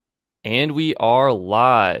And we are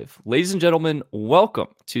live. Ladies and gentlemen, welcome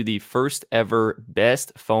to the first ever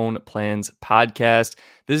Best Phone Plans podcast.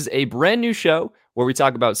 This is a brand new show where we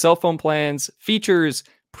talk about cell phone plans, features,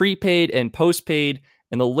 prepaid and postpaid,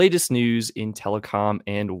 and the latest news in telecom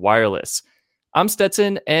and wireless. I'm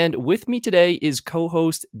Stetson, and with me today is co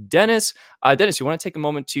host Dennis. Dennis, you want to take a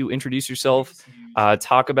moment to introduce yourself,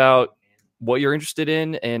 talk about what you're interested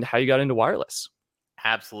in, and how you got into wireless?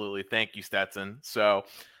 Absolutely. Thank you, Stetson. So,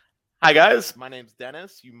 hi guys, my name's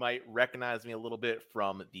Dennis. You might recognize me a little bit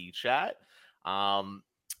from the chat. Um,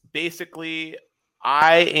 Basically,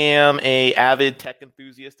 I am a avid tech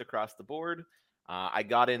enthusiast across the board. I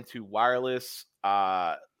got into wireless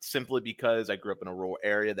simply because I grew up in a rural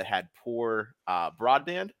area that had poor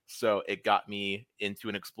broadband, so it got me into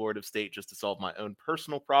an explorative state just to solve my own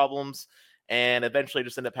personal problems, and eventually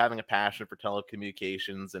just ended up having a passion for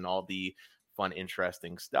telecommunications and all the fun,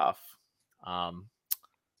 interesting stuff. Um,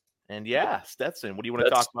 and yeah, Stetson, what do you want to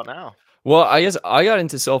That's talk about now? Well, I guess I got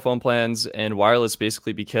into cell phone plans and wireless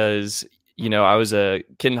basically because, I was a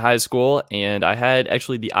kid in high school and I had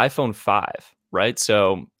actually the iPhone 5, right?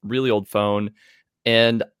 So, really old phone.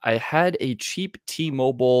 And I had a cheap T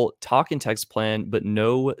Mobile talk and text plan, but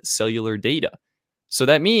no cellular data. So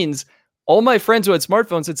that means all my friends who had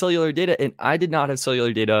smartphones had cellular data, and I did not have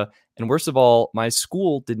cellular data. And worst of all, my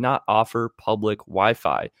school did not offer public Wi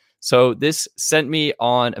Fi. So this sent me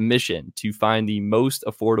on a mission to find the most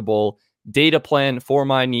affordable data plan for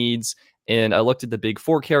my needs. And I looked at the big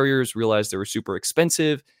four carriers, realized they were super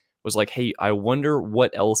expensive, was like, hey, I wonder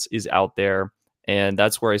what else is out there. And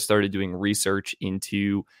that's where I started doing research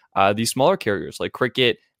into these smaller carriers like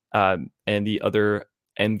Cricket and the other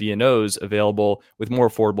MVNOs available with more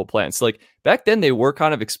affordable plans. So like back then they were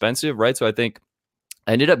kind of expensive, right? So I think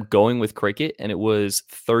I ended up going with Cricket and it was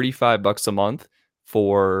 $35 a month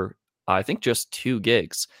for I think just 2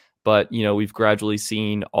 gigs. But, we've gradually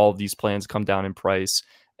seen all of these plans come down in price.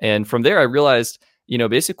 And from there I realized,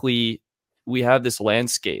 basically we have this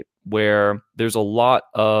landscape where there's a lot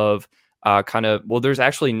of there's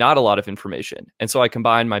actually not a lot of information. And so I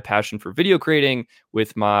combined my passion for video creating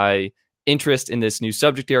with my interest in this new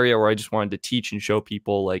subject area where I just wanted to teach and show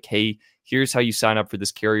people like, hey, here's how you sign up for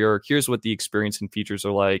this carrier. Here's what the experience and features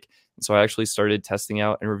are like. And so I actually started testing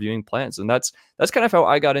out and reviewing plans. And that's kind of how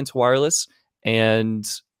I got into wireless and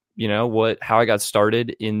how I got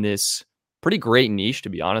started in this pretty great niche, to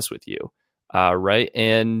be honest with you. Right.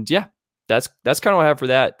 And yeah, that's kind of what I have for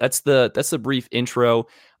that. That's the brief intro.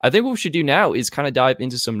 I think what we should do now is kind of dive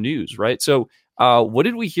into some news, right? So what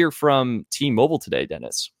did we hear from T-Mobile today,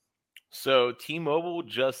 Dennis? So, T-Mobile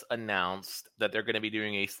just announced that they're going to be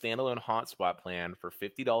doing a standalone hotspot plan for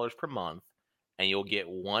 $50 per month, and you'll get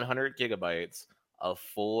 100 gigabytes of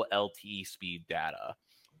full LTE speed data,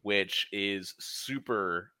 which is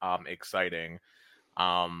super exciting.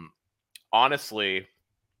 Um, Honestly,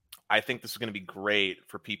 I think this is going to be great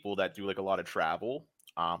for people that do like a lot of travel,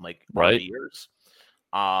 like Right. RVers.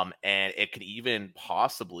 And it could even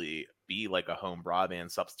possibly be like a home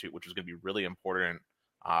broadband substitute, which is going to be really important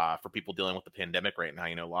for people dealing with the pandemic right now.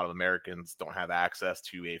 A lot of Americans don't have access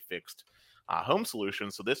to a fixed home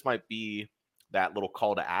solution, so this might be that little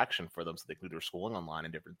call to action for them, so they can do their schooling online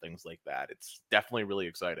and different things like that. It's definitely really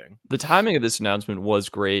exciting. The timing of this announcement was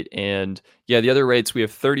great. And yeah, the other rates we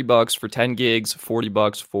have $30 for 10 gigs,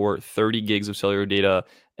 $40 for 30 gigs of cellular data,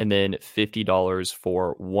 and then $50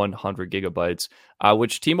 for 100 gigabytes.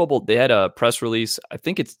 Which T-Mobile, they had a press release. I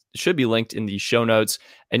think it should be linked in the show notes.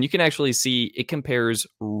 And you can actually see it compares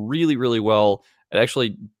really, really well. It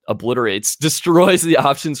actually obliterates, destroys the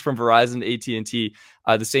options from Verizon to AT&T.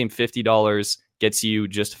 The same $50 gets you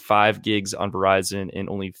just 5 gigs on Verizon and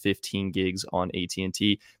only 15 gigs on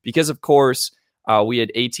AT&T because of course we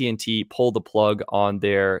had AT&T pull the plug on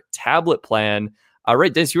their tablet plan.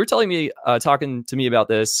 Right, Dennis, you were telling me, talking to me about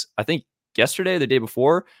this, I think yesterday or the day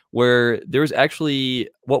before, where there was actually,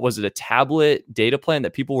 what was it, a tablet data plan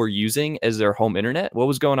that people were using as their home internet? What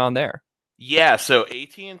was going on there? Yeah, so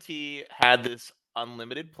AT&T had this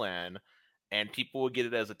unlimited plan, and people would get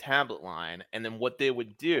it as a tablet line, and then what they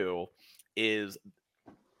would do is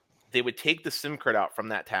they would take the SIM card out from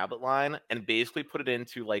that tablet line and basically put it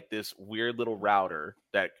into like this weird little router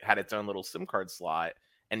that had its own little SIM card slot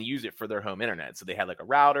and use it for their home internet. So they had like a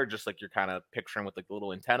router, just like you're kind of picturing with like the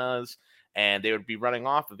little antennas, and they would be running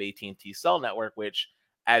off of AT&T cell network, which,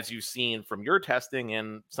 as you've seen from your testing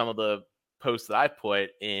and some of the posts that I've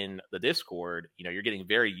put in the Discord, you're getting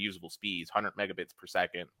very usable speeds, 100 megabits per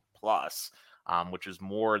second plus, which is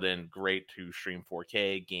more than great to stream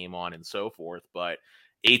 4K, game on, and so forth. But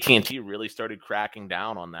AT&T really started cracking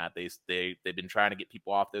down on that. They've been trying to get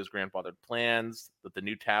people off those grandfathered plans. With the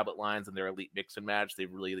new tablet lines and their Elite Mix and Match,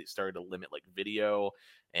 they've really started to limit like video,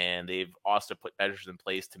 and they've also put measures in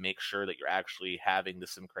place to make sure that you're actually having the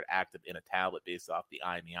SIM card active in a tablet based off the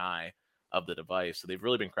IMEI of the device. So they've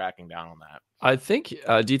really been cracking down on that. I think.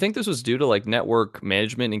 Do you think this was due to like network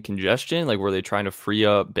management and congestion? Like, were they trying to free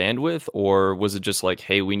up bandwidth, or was it just like,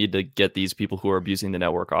 hey, we need to get these people who are abusing the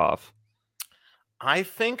network off? I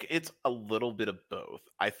think it's a little bit of both.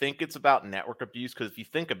 I think it's about network abuse because if you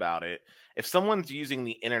think about it, if someone's using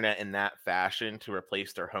the internet in that fashion to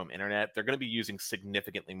replace their home internet, they're going to be using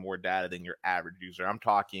significantly more data than your average user. I'm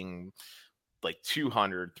talking like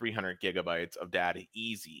 200, 300 gigabytes of data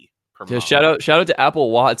easy per Yeah, month. shout out to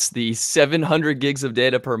Apple Watts, the 700 gigs of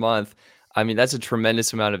data per month. I mean, that's a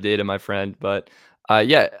tremendous amount of data, my friend. But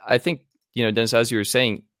yeah, I think, Dennis, as you were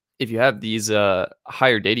saying, if you have these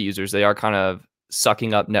higher data users, they are kind of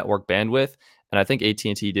sucking up network bandwidth. And I think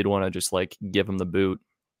AT&T did want to just like give them the boot.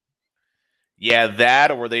 Yeah,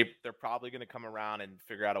 that or they're probably going to come around and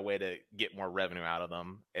figure out a way to get more revenue out of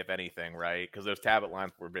them, if anything, right? Because those tablet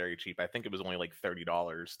lines were very cheap. I think it was only like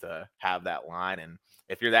 $30 to have that line, and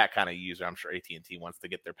if you're that kind of user, I'm sure AT&T wants to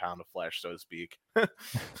get their pound of flesh, so to speak.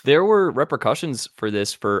 There were repercussions for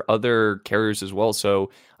this for other carriers as well.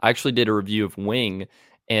 So I actually did a review of Wing,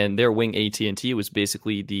 and their Wing AT&T was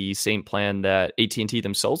basically the same plan that AT&T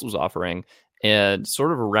themselves was offering, and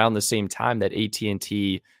sort of around the same time that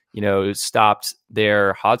AT&T, stopped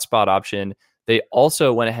their hotspot option, they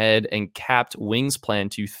also went ahead and capped Wing's plan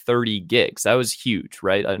to 30 gigs. That was huge,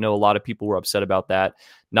 right? I know a lot of people were upset about that.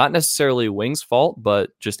 Not necessarily Wing's fault,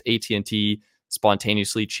 but just AT&T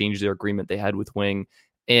spontaneously changed their agreement they had with Wing.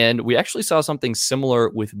 And we actually saw something similar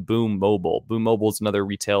with Boom Mobile. Boom Mobile is another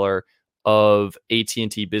retailer of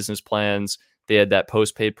AT&T business plans. They had that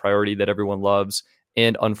postpaid priority that everyone loves.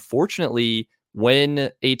 And unfortunately, when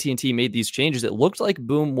AT&T made these changes, it looked like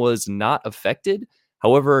Boom was not affected.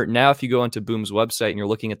 However, now if you go onto Boom's website and you're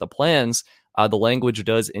looking at the plans, the language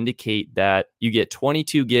does indicate that you get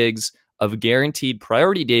 22 gigs of guaranteed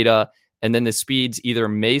priority data, and then the speeds either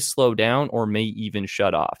may slow down or may even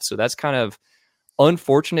shut off. So that's kind of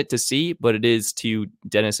unfortunate to see, but it is, to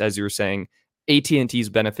Dennis, as you were saying, AT&T's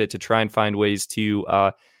benefit to try and find ways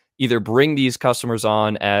to either bring these customers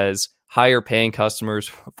on as higher paying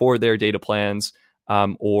customers for their data plans,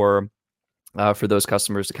 or for those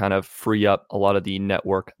customers to kind of free up a lot of the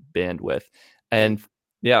network bandwidth. And And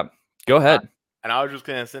yeah, go ahead. And I was just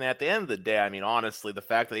going to say, at the end of the day, I mean, honestly, the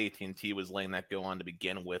fact that AT&T was letting that go on to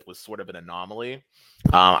begin with was sort of an anomaly.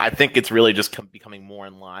 I think it's really just becoming more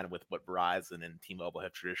in line with what Verizon and T-Mobile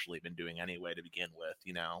have traditionally been doing anyway to begin with.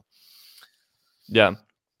 Yeah,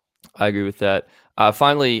 I agree with that.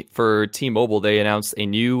 Finally, for T-Mobile, they announced a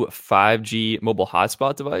new 5G mobile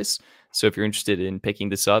hotspot device. So if you're interested in picking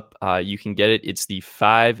this up, you can get it. It's the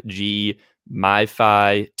 5G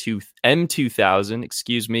MiFi M2000,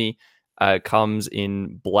 excuse me. Comes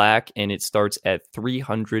in black and it starts at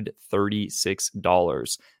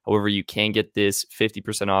 $336. However, you can get this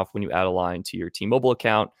 50% off when you add a line to your T-Mobile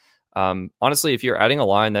account. Honestly, if you're adding a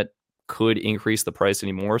line, that could increase the price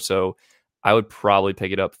anymore. So I would probably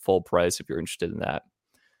pick it up full price if you're interested in that.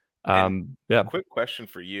 Yeah. Quick question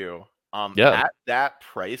for you. Yeah. At that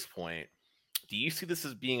price point, do you see this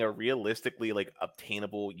as being a realistically like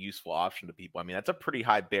obtainable, useful option to people? I mean, that's a pretty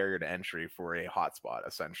high barrier to entry for a hotspot,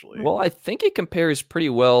 essentially. Well, I think it compares pretty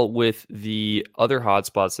well with the other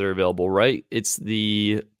hotspots that are available, right? It's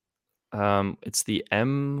the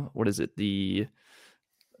what is it?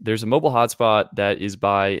 There's a mobile hotspot that is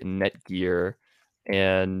by Netgear,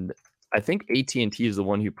 and I think AT&T is the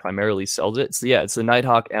one who primarily sells it. So yeah, it's the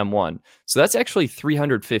Nighthawk M1. So that's actually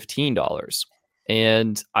 $315.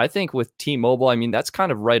 And I think with T-Mobile, I mean, that's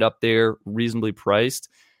kind of right up there, reasonably priced.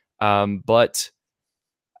 But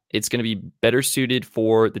it's going to be better suited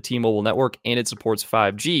for the T-Mobile network, and it supports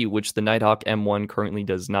 5G, which the Nighthawk M1 currently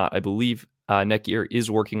does not. I believe Netgear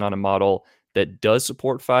is working on a model that does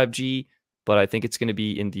support 5G, but I think it's going to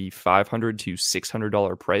be in the $500 to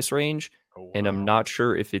 $600 price range. Oh, wow. And I'm not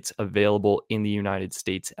sure if it's available in the United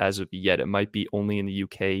States as of yet. It might be only in the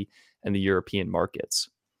UK and the European markets.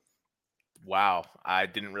 Wow, I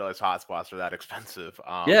didn't realize hotspots are that expensive.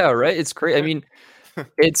 Yeah, right. It's crazy. I mean,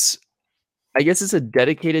 I guess it's a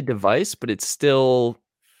dedicated device, but it's still,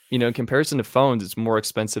 in comparison to phones, it's more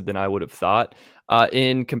expensive than I would have thought.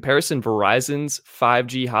 In comparison, Verizon's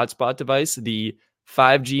 5G hotspot device, the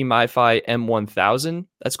 5G MiFi M1000,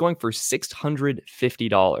 that's going for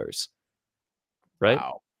 $650. Right?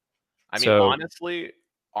 Wow. I mean, So,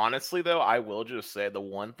 honestly though, I will just say the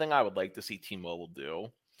one thing I would like to see T-Mobile do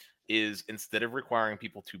is instead of requiring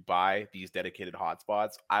people to buy these dedicated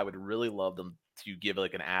hotspots, I would really love them to give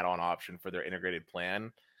like an add-on option for their integrated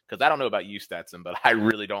plan. Because I don't know about you, Stetson, but I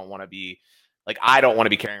really don't want to be like I don't want to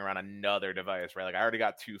be carrying around another device, right? Like I already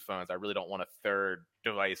got two phones. I really don't want a third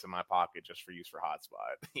device in my pocket just for use for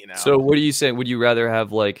hotspot, you know? So what are you saying? Would you rather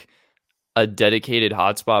have like a dedicated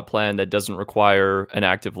hotspot plan that doesn't require an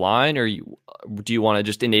active line, or do you want to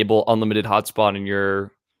just enable unlimited hotspot in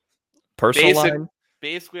your personal Basic line?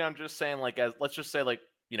 basically I'm just saying like as let's just say like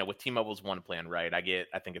with T-Mobile's one plan, right? I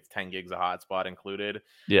think it's 10 gigs of hotspot included.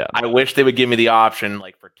 Yeah. I wish they would give me the option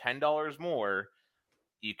like for $10 more,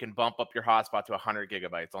 you can bump up your hotspot to 100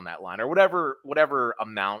 gigabytes on that line or whatever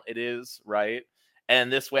amount it is, right? And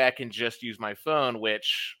this way I can just use my phone,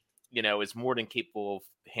 which is more than capable of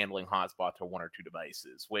handling hotspot to one or two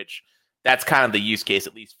devices, which that's kind of the use case,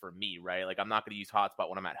 at least for me, right? Like I'm not going to use hotspot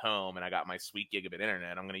when I'm at home and I got my sweet gigabit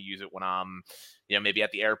internet. I'm going to use it when I'm maybe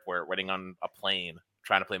at the airport waiting on a plane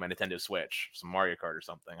trying to play my Nintendo Switch, some Mario Kart or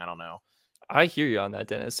something, I don't know. I hear you on that,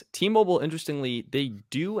 Dennis. T-Mobile, interestingly, they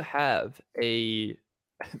do have a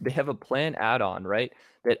they have a plan add-on, right?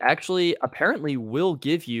 That actually apparently will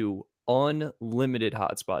give you unlimited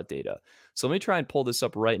hotspot data. So let me try and pull this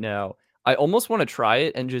up right now. I almost want to try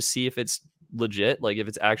it and just see if it's legit, like if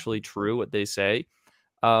it's actually true what they say.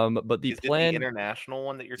 But the Is it the plan, international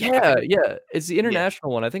one that you're I yeah, think it's yeah, it's the yeah,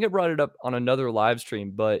 international one. I think I brought it up on another live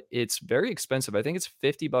stream, but it's very expensive. I think it's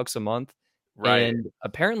 $50 a month, right. and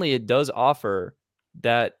apparently it does offer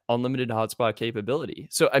that unlimited hotspot capability.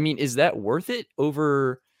 So, I mean, is that worth it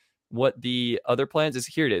over what the other plans is?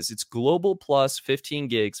 Here it is. It's global plus 15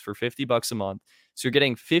 gigs for $50 a month. So you're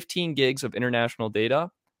getting 15 gigs of international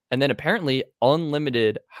data, and then apparently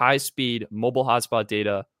unlimited high-speed mobile hotspot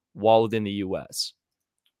data while within the US.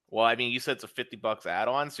 Well, I mean, you said it's a $50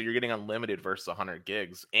 add-on, so you're getting unlimited versus 100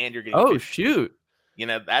 gigs, and you're getting Oh 15. shoot.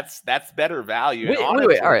 That's better value. And Wait. All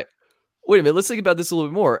honestly, right. Wait a minute. Let's think about this a little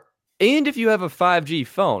bit more. And if you have a 5G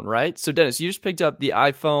phone, right? So, Dennis, you just picked up the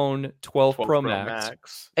iPhone 12 12 Pro Pro Max.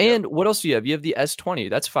 Max. Yep. And what else do you have? You have the S20.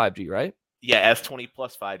 That's 5G, right? Yeah, S20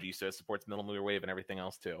 plus 5G, so it supports millimeter wave and everything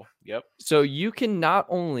else too. Yep. So, you can not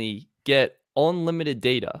only get unlimited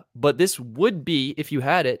data, but this would be, if you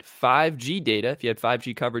had it, 5G data, if you had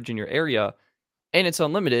 5G coverage in your area, and it's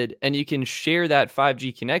unlimited, and you can share that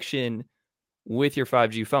 5G connection with your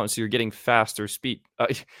 5G phone. So you're getting faster speed.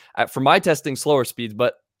 For my testing, slower speeds,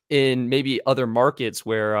 but in maybe other markets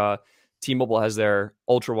where T-Mobile has their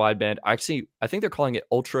ultra wideband, actually, I think they're calling it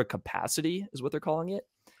ultra capacity, is what they're calling it.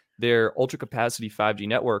 Their ultra capacity 5G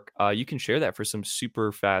network, you can share that for some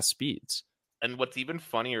super fast speeds. And what's even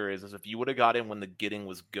funnier is if you would have got in when the getting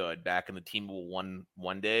was good back in the T-Mobile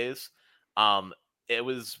one days, um, it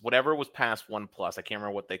was whatever was past One Plus. I can't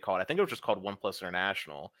remember what they called it. I think it was just called One Plus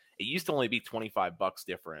International. It used to only be $25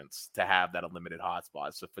 difference to have that unlimited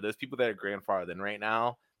hotspot. So for those people that are grandfathered in right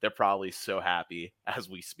now, they're probably so happy as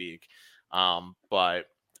we speak. But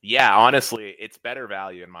yeah, honestly, it's better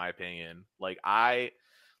value in my opinion. I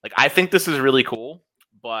think this is really cool,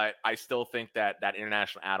 but I still think that that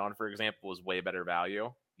international add-on, for example, is way better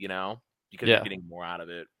value, because you're Yeah. getting more out of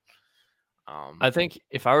it. I think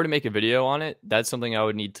if I were to make a video on it, that's something I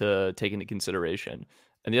would need to take into consideration.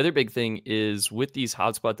 And the other big thing is with these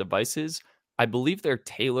hotspot devices, I believe they're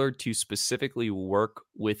tailored to specifically work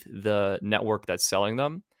with the network that's selling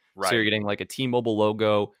them. So you're Right. getting like a T-Mobile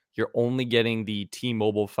logo, you're only getting the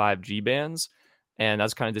T-Mobile 5G bands, and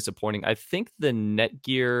that's kind of disappointing. I think the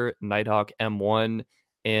Netgear Nighthawk M1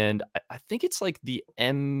 and I think it's like the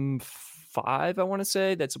M5, I want to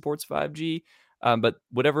say, that supports 5G. But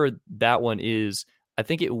whatever that one is, I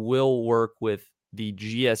think it will work with the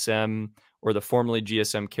GSM or the formerly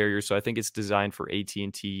GSM carrier. So I think it's designed for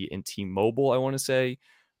AT&T and T-Mobile, I want to say.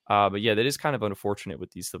 But yeah, that is kind of unfortunate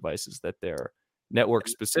with these devices that they're network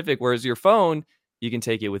And, specific, whereas your phone, you can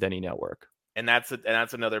take it with any network. and that's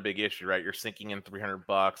another big issue, right? You're sinking in $300,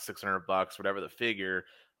 $600, whatever the figure,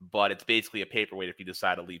 but it's basically a paperweight if you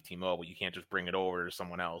decide to leave T-Mobile. You can't just bring it over to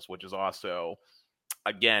someone else, which is also,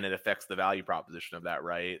 again, it affects the value proposition of that,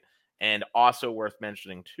 right? And also worth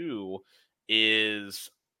mentioning too is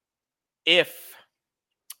if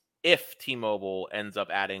T-Mobile ends up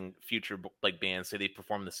adding future like bands, say they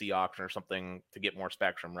perform the C auction or something to get more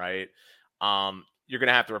spectrum, right? You're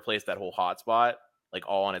gonna have to replace that whole hotspot like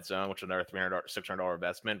all on its own, which is another $300, $600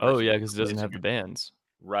 investment Oh versus yeah, just because it doesn't replacing have the your bands.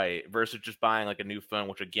 right versus just buying like a new phone,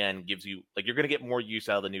 which again gives you like you're gonna get more use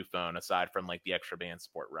out of the new phone aside from like the extra band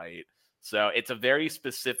support, right? So it's a very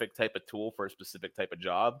specific type of tool for a specific type of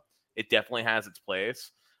job. It definitely has its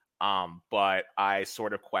place. But I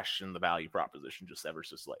sort of question the value proposition just ever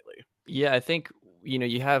so slightly. Yeah, I think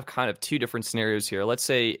you have kind of two different scenarios here. Let's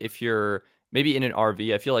say if you're maybe in an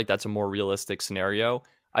RV, I feel like that's a more realistic scenario.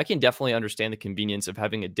 I can definitely understand the convenience of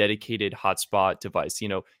having a dedicated hotspot device.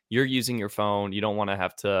 You're using your phone, you don't want to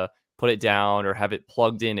have to put it down or have it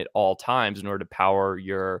plugged in at all times in order to power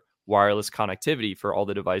your wireless connectivity for all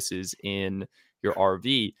the devices in your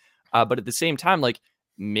RV. But at the same time, like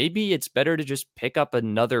maybe it's better to just pick up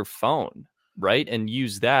another phone, right? And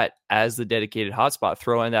use that as the dedicated hotspot.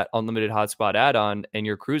 Throw in that unlimited hotspot add on and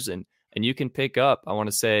you're cruising. And you can pick up, I want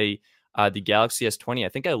to say, the Galaxy S20. I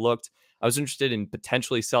think I was interested in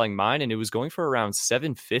potentially selling mine and it was going for around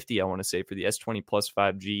 750, I want to say, for the S20 plus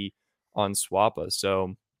 5G on Swappa.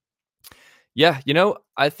 So, yeah,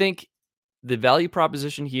 I think the value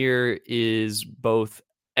proposition here is both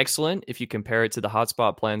excellent if you compare it to the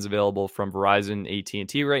hotspot plans available from Verizon,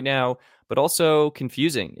 AT&T right now, but also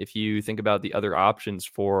confusing if you think about the other options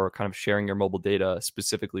for kind of sharing your mobile data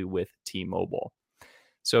specifically with T-Mobile.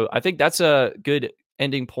 So I think that's a good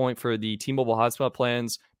ending point for the T-Mobile hotspot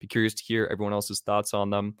plans. Be curious to hear everyone else's thoughts on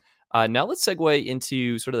them. Now let's segue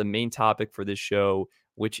into sort of the main topic for this show,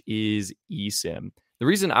 which is eSIM. The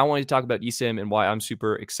reason I wanted to talk about eSIM and why I'm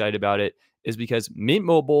super excited about it is because Mint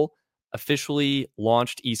Mobile officially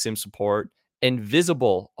launched eSIM support and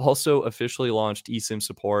Visible also officially launched eSIM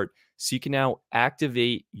support. So you can now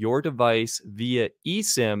activate your device via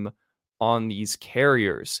eSIM on these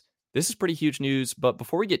carriers. This is pretty huge news, but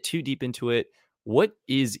before we get too deep into it, what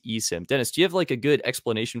is eSIM? Dennis, do you have like a good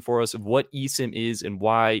explanation for us of what eSIM is and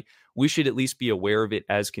why we should at least be aware of it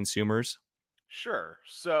as consumers? Sure.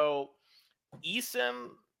 So eSIM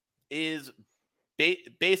is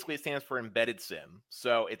basically, it stands for embedded SIM.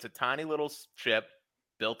 So it's a tiny little chip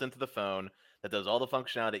built into the phone that does all the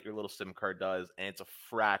functionality that your little SIM card does, and it's a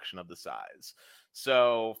fraction of the size.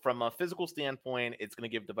 So from a physical standpoint, it's going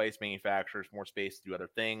to give device manufacturers more space to do other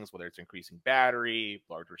things, whether it's increasing battery,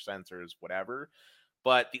 larger sensors, whatever.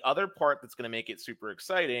 But the other part that's going to make it super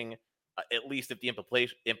exciting, at least if the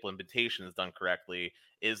implementation is done correctly,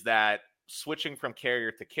 is that switching from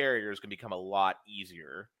carrier to carrier is going to become a lot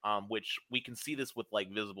easier, which we can see this with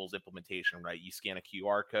like Visible's implementation, right? You scan a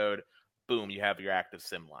QR code, boom, you have your active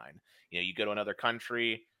SIM line. You go to another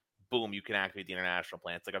country, boom, you can activate the international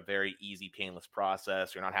plan. It's like a very easy, painless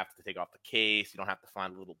process. You're not having to take off the case. You don't have to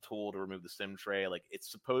find a little tool to remove the SIM tray. Like,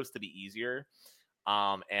 it's supposed to be easier.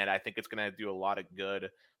 And I think it's going to do a lot of good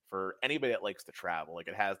for anybody that likes to travel. Like,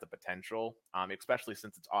 it has the potential, especially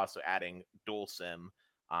since it's also adding dual SIM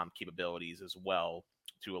capabilities as well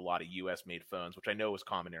to a lot of US made phones, which I know is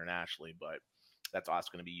common internationally, but that's also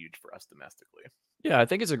going to be huge for us domestically. Yeah, I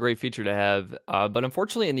think it's a great feature to have. But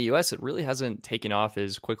unfortunately, in the US, it really hasn't taken off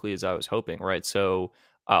as quickly as I was hoping, right? So,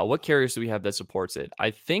 what carriers do we have that supports it?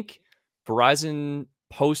 I think Verizon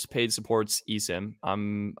postpaid supports eSIM.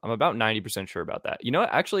 I'm about 90% sure about that.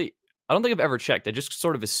 Actually, I don't think I've ever checked. I just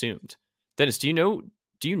sort of assumed. Dennis, do you know?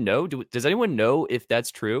 Do you know? Does anyone know if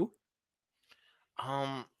that's true?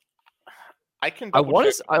 Um, I can I double want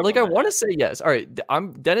check to. if you I want want to to. say yes. All right,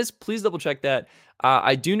 I'm Dennis. Please double check that.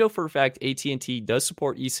 I do know for a fact AT&T does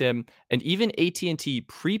support eSIM, and even AT&T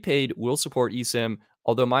prepaid will support eSIM.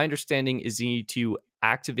 Although my understanding is you need to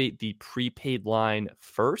activate the prepaid line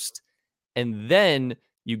first, and then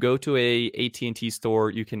you go to a AT&T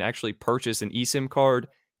store. You can actually purchase an eSIM card.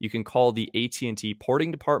 You can call the AT&T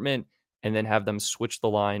porting department, and then have them switch the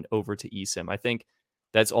line over to eSIM. I think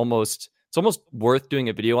it's almost worth doing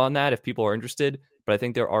a video on that if people are interested, but I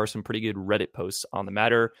think there are some pretty good Reddit posts on the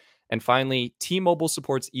matter. And finally, T-Mobile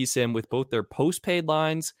supports eSIM with both their postpaid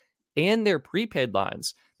lines and their prepaid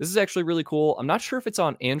lines. This is actually really cool. I'm not sure if it's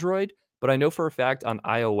on Android, but I know for a fact on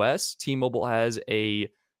iOS, T-Mobile has a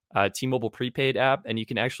T-Mobile prepaid app, and you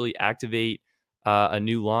can actually activate a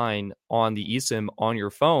new line on the eSIM on your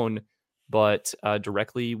phone, but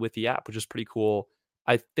directly with the app, which is pretty cool.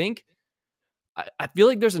 I think I feel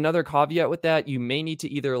like there's another caveat with that. You may need to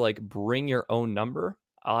either like bring your own number.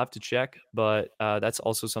 I'll have to check, but that's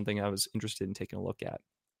also something I was interested in taking a look at.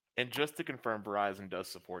 And just to confirm, Verizon does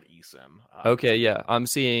support eSIM. Okay, yeah, I'm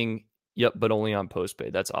seeing. Yep, but only on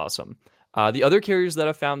postpaid. That's awesome. The other carriers that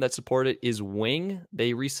I found that support it is Wing.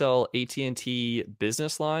 They resell AT&T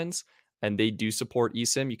business lines, and they do support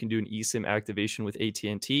eSIM. You can do an eSIM activation with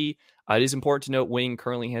AT&T. It is important to note Wing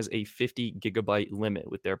currently has a 50 gigabyte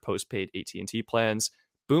limit with their postpaid AT&T plans.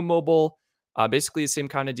 Boom Mobile, basically the same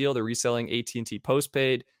kind of deal. They're reselling AT&T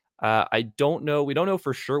postpaid. I don't know. We don't know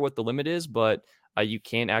for sure what the limit is, but you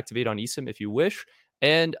can activate on eSIM if you wish.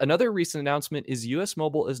 And another recent announcement is US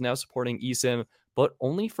Mobile is now supporting eSIM, but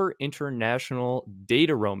only for international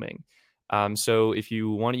data roaming. So if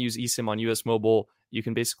you want to use eSIM on US Mobile, you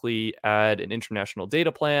can basically add an international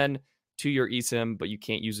data plan. to your eSIM, but you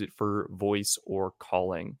can't use it for voice or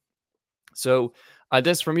calling. So,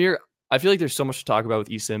 this from here, I feel like there's so much to talk about with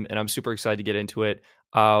eSIM, and I'm super excited to get into it.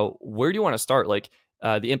 Where do you want to start? Like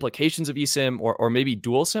the implications of eSIM, or maybe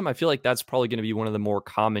dual SIM? I feel like that's probably going to be one of the more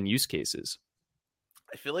common use cases.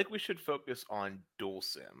 I feel like we should focus on dual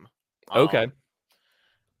SIM. Okay.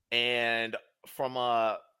 And from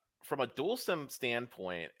a dual SIM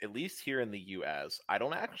standpoint, at least here in the US, I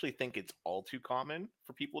don't actually think it's all too common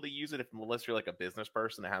for people to use it unless you're like a business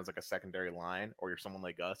person that has like a secondary line, or you're someone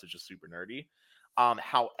like us that's just super nerdy.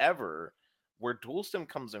 However, where dual SIM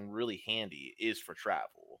comes in really handy is for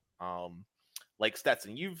travel. Like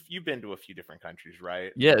Stetson, you've been to a few different countries,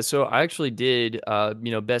 right? Yeah, so I actually did,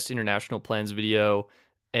 best international plans video,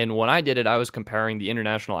 and when I did it, I was comparing the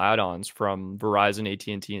international add-ons from Verizon,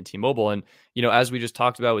 AT&T, and T-Mobile, and as we just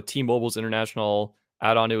talked about with T-Mobile's international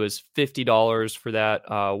add-on, it was $50 for that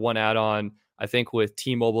one add-on. I think with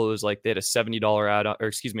T-Mobile, it was like they had a $70 add-on, or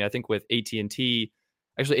excuse me, I think with AT&T,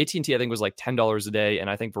 actually AT&T, I think was like $10 a day, and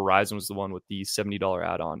I think Verizon was the one with the $70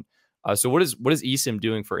 add-on. So what is eSIM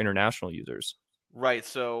doing for international users? Right.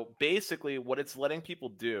 So basically, what it's letting people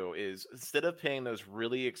do is instead of paying those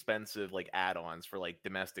really expensive like add-ons for like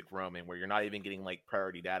domestic roaming, where you're not even getting like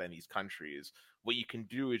priority data in these countries, what you can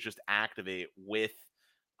do is just activate with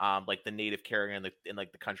like the native carrier in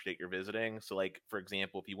like the country that you're visiting. So like for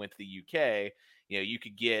example, if you went to the UK, you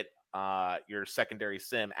could get your secondary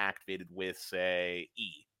SIM activated with say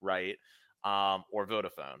right? Or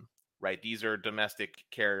Vodafone, right? These are domestic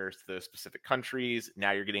carriers to those specific countries.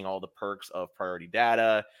 Now you're getting all the perks of priority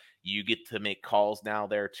data. You get to make calls now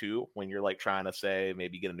there too when you're like trying to say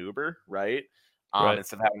maybe get an Uber, right? Right.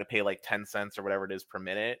 Instead of having to pay like 10 cents or whatever it is per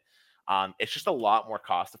minute. It's just a lot more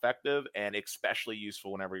cost effective and especially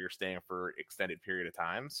useful whenever you're staying for extended period of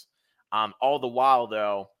times. All the while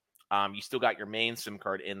though, you still got your main SIM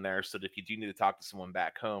card in there so that if you do need to talk to someone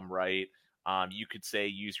back home, right? You could say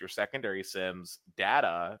use your secondary SIM's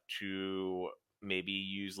data to maybe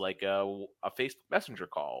use like a Facebook Messenger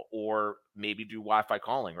call or maybe do Wi-Fi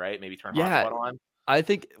calling, right? Maybe turn Yeah, hotspot on I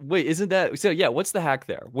think wait, isn't that so? Yeah, what's the hack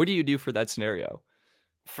there? What do you do for that scenario?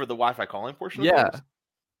 for the Wi-Fi calling portion of things. Yeah,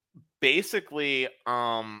 Basically,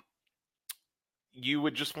 you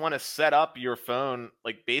would just want to set up your phone.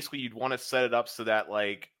 Like basically, you'd want to set it up so that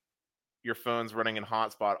like your phone's running in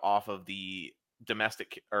hotspot off of the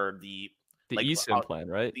domestic or the the like eSIM plan,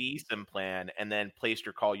 right? the eSIM plan, and then place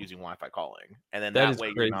your call using Wi-Fi calling, and then That that is way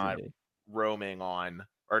you're crazy to not me. roaming on,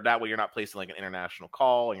 or that way you're not placing like an international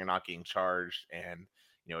call, and you're not getting charged, and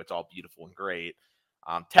it's all beautiful and great.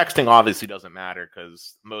 Texting obviously doesn't matter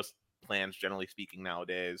because most plans, generally speaking,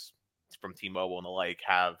 nowadays from T-Mobile and the like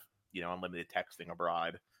have unlimited texting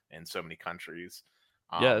abroad in so many countries.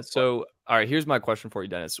 Yeah, But so all right, here's my question for you,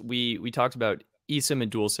 Dennis. We talked about eSIM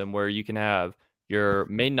and dual SIM where you can have your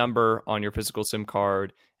main number on your physical SIM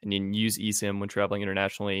card and you can use eSIM when traveling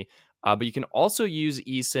internationally. But you can also use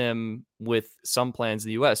eSIM with some plans in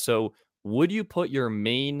the US. So would you put your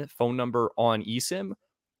main phone number on eSIM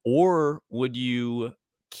or would you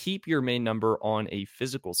keep your main number on a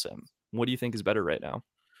physical SIM? What do you think is better right now?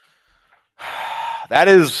 that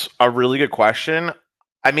is a really good question.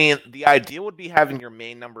 I mean, the idea would be having your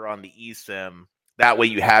main number on the eSIM. That way,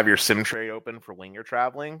 you have your SIM tray open for when you're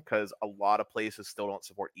traveling, because a lot of places still don't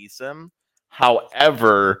support eSIM.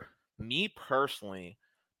 However, me personally,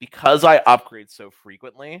 because I upgrade so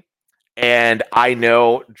frequently, and I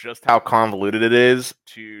know just how convoluted it is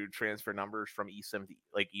to transfer numbers from eSIM to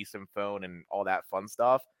like eSIM phone and all that fun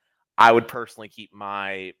stuff, I would personally keep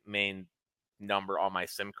my main number on my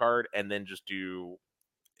SIM card and then just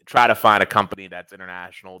try to find a company that's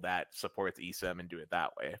international that supports eSIM and do it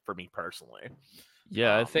that way for me personally.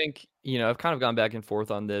 Yeah, I Um, think, I've kind of gone back and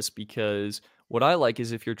forth on this because what I like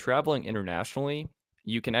is if you're traveling internationally,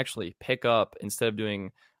 you can actually pick up instead of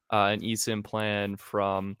doing an eSIM plan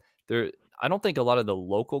from there. I don't think a lot of the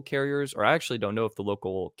local carriers, or I actually don't know if the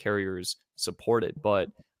local carriers support it, but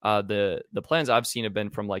the plans I've seen have been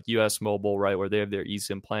from like US Mobile, right, where they have their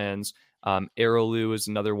eSIM plans. Aeroloo is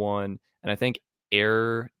another one, and I think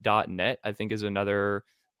Air.net, I think, is another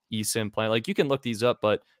eSIM plan. Like you can look these up,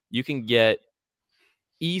 but you can get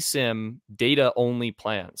eSIM data only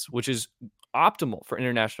plans, which is optimal for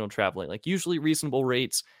international traveling, like usually reasonable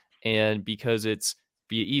rates. And because it's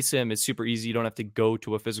via eSIM, it's super easy. You don't have to go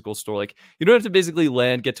to a physical store. Like you don't have to basically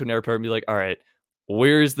land, get to an airport and be like, all right,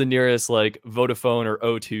 where's the nearest like Vodafone or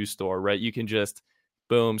O2 store, right? You can just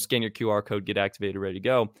boom, scan your QR code, get activated, ready to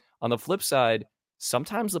go. On the flip side,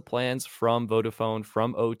 sometimes the plans from Vodafone,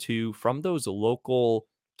 from O2, from those local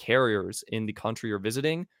carriers in the country you're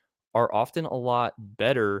visiting are often a lot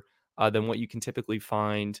better than what you can typically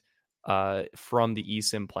find from the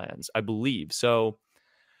eSIM plans, I believe. So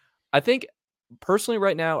I think personally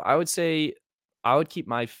right now, I would say I would keep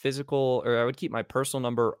my physical or I would keep my personal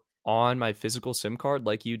number on my physical SIM card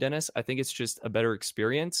like you, Dennis. I think it's just a better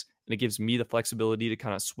experience and it gives me the flexibility to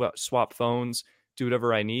kind of swap phones, do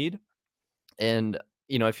whatever I need. And,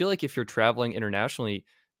 I feel like if you're traveling internationally,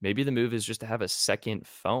 maybe the move is just to have a second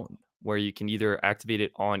phone where you can either activate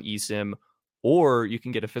it on eSIM or you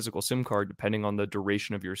can get a physical SIM card depending on the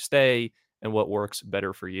duration of your stay and what works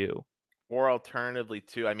better for you. Or alternatively,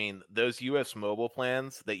 too, I mean, those US mobile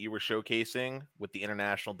plans that you were showcasing with the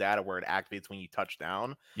international data where it activates when you touch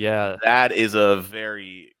down, Yeah. that is a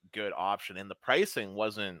very good option. And the pricing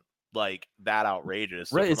wasn't like that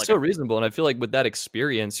outrageous. So Right, from it's like so a reasonable, and I feel like with that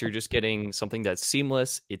experience, you're just getting something that's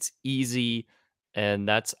seamless, it's easy, and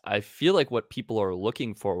that's I feel like what people are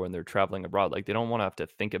looking for when they're traveling abroad, like, they don't wanna have to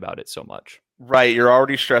think about it so much. right, you're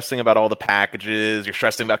already stressing about all the packages, you're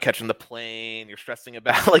stressing about catching the plane, you're stressing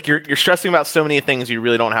about like you're stressing about so many things you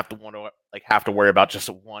really don't have to worry about just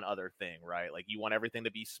one other thing, right? Like you want everything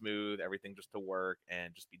to be smooth, everything just to work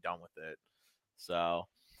and just be done with it. So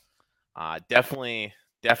definitely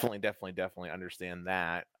understand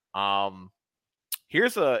that. Um,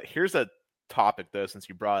 here's a topic though, since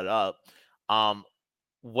you brought it up. Um,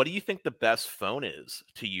 what do you think the best phone is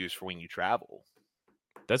to use for when you travel?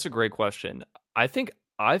 That's a great question. I think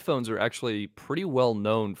iPhones are actually pretty well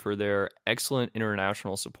known for their excellent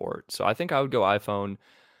international support, so I think I would go iPhone.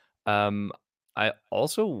 Um, I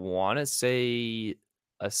also wanna say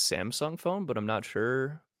a Samsung phone, but I'm not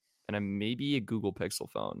sure, and I maybe a Google Pixel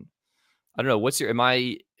phone. I don't know, am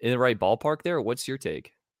I in the right ballpark there? What's your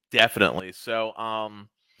take? Definitely. So,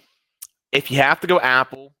 if you have to go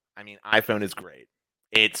Apple, I mean, iPhone is great.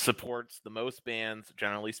 It supports the most bands,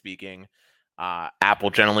 generally speaking. Apple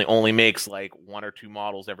generally only makes like one or two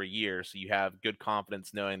models every year, so you have good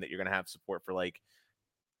confidence knowing that you're going to have support for like,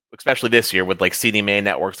 especially this year with like CDMA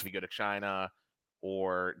networks if you go to China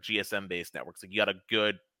or GSM based networks. Like you got a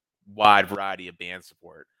good wide variety of band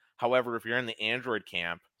support. However, if you're in the Android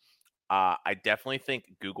camp, I definitely think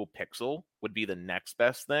Google Pixel would be the next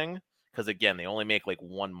best thing because again, they only make like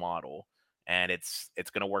one model, and it's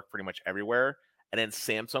going to work pretty much everywhere. And then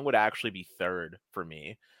Samsung would actually be third for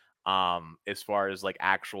me, as far as like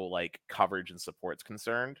actual like coverage and support's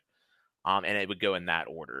concerned. And it would go in that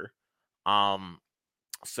order. Um,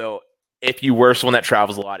 so if you were someone that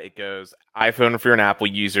travels a lot, it goes iPhone if you're an Apple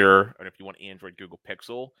user, and if you want Android, Google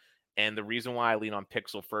Pixel. And the reason why I lean on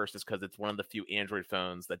Pixel first is because it's one of the few Android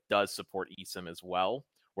phones that does support eSIM as well.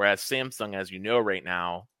 Whereas Samsung, as you know, right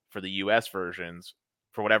now for the US versions,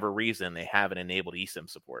 for whatever reason, they haven't enabled eSIM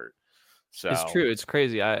support. It's So true, it's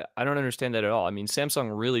crazy. I don't understand that at all. I mean,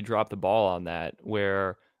 Samsung really dropped the ball on that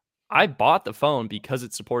where I bought the phone because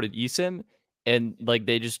it supported eSIM and like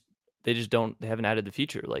they haven't added the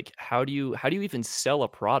feature. Like how do you even sell a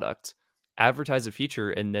product, advertise a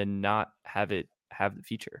feature and then not have it have the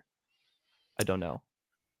feature? I don't know.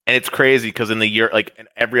 and it's crazy because in the year, like in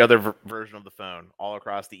every other version of the phone, all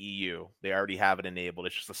across the EU, they already have it enabled.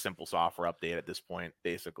 It's just a simple software update at this point,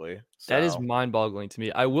 basically. That is So mind-boggling to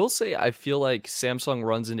me. I will say I feel like Samsung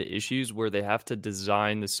runs into issues where they have to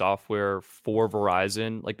design the software for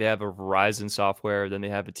Verizon. Like they have a Verizon software, then they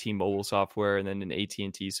have a T-Mobile software, and then an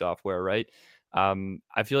AT&T software, right?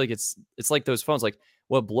 I feel like it's like those phones. Like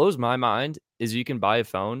what blows my mind is you can buy a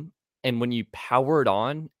phone and when you power it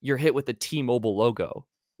on, you're hit with the T-Mobile logo,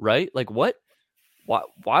 right? Like what?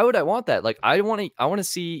 Why would I want that? Like I want to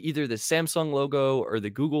see either the Samsung logo or the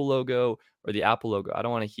Google logo or the Apple logo. I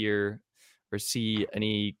don't want to hear or see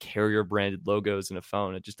any carrier branded logos in a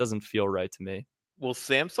phone. It just doesn't feel right to me. well,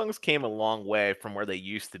 Samsung's came a long way from where they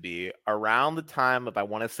used to be. Around the time of I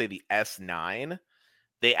want to say the S9,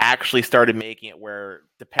 they actually started making it where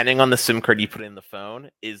depending on the SIM card you put in the phone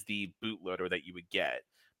is the bootloader that you would get.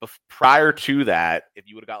 But prior to that, if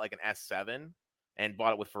you would have got like an S7 and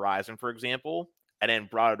bought it with Verizon, for example, and then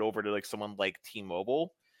brought it over to like someone like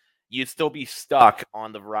T-Mobile, you'd still be stuck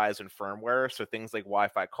on the Verizon firmware. So things like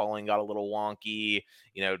Wi-Fi calling got a little wonky,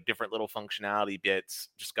 different little functionality bits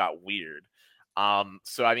just got weird.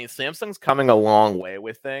 So I mean, Samsung's coming a long way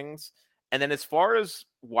with things. And then as far as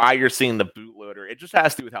why you're seeing the bootloader, it just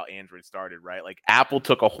has to do with how Android started, right? Like Apple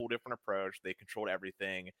took a whole different approach. They controlled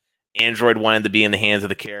everything. Android wanted to be in the hands of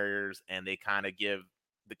the carriers, and they kind of give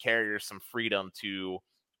the carriers some freedom to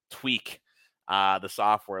tweak the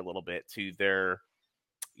software a little bit to their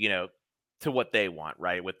you know, to what they want,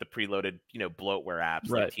 right? With the preloaded, bloatware apps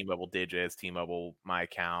like Right. T-Mobile Digits, T-Mobile My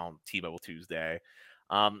Account, T-Mobile Tuesday.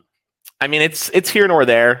 Um, I mean, it's here nor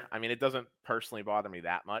there. I mean, it doesn't personally bother me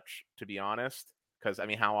that much, to be honest. because I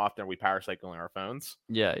mean, how often are we power cycling our phones?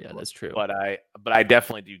 Yeah, yeah, that's true. But I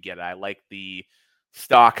definitely do get it. I like the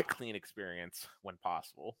stock clean experience when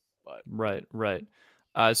possible. But Right, right.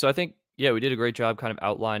 So I think, yeah, we did a great job kind of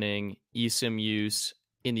outlining eSIM use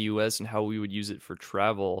in the US and how we would use it for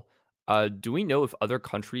travel. Do we know if other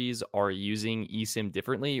countries are using eSIM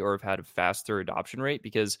differently or have had a faster adoption rate?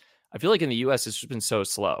 Because I feel like in the US, it's just been so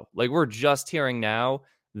slow. Like we're just hearing now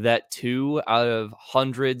that 2 out of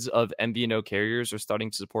hundreds of MVNO carriers are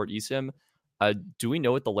starting to support eSIM. Do we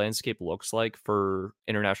know what the landscape looks like for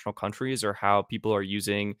international countries or how people are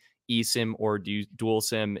using eSIM or dual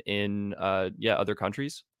SIM in other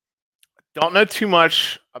countries? don't know too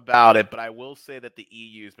much about it, but I will say that the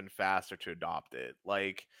EU has been faster to adopt it.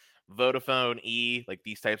 Like Vodafone, like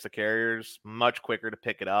these types of carriers, much quicker to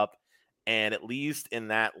pick it up. And at least in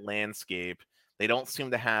that landscape, they don't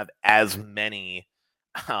seem to have as many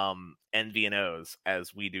NVNOs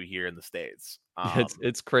as we do here in the States. Yeah,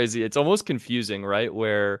 it's crazy. It's almost confusing, right?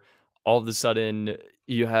 Where all of a sudden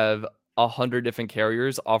you have 100 different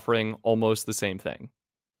carriers offering almost the same thing.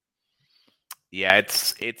 Yeah,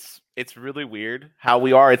 it's really weird how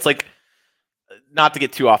we are. It's like not to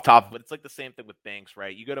get too off topic, but it's like the same thing with banks,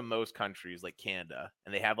 right? You go to most countries like Canada,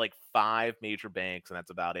 and they have like 5 major banks, and that's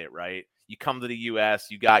about it, right? You come to the US,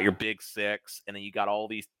 you got your big six, and then you got all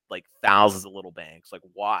these like thousands of little banks. Like,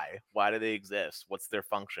 why? Why do they exist? What's their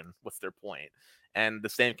function? What's their point? And the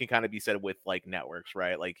same can kind of be said with like networks,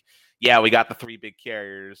 right? Like, yeah, we got the 3 big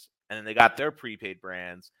carriers, and then they got their prepaid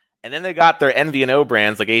brands, and then they got their MVNO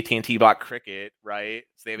brands, like AT&T bought Cricket, right?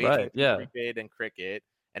 So they have Right. AT&T Yeah. prepaid and Cricket,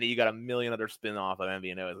 and then you got a million other spin-off of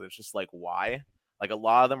MVNOs. It's just like, why? Like a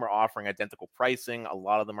lot of them are offering identical pricing. A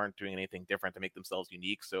lot of them aren't doing anything different to make themselves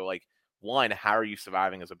unique. So like, one, how are you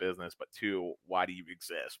surviving as a business? But two, why do you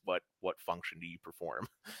exist? What function do you perform?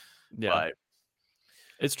 Yeah. But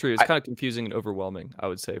It's true. It's I, kind of confusing and overwhelming, I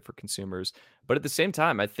would say, for consumers. But at the same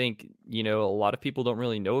time, I think, a lot of people don't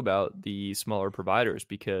really know about the smaller providers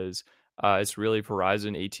because it's really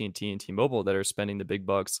Verizon, AT&T, and T-Mobile that are spending the big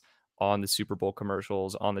bucks on the Super Bowl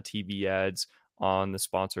commercials, on the TV ads, on the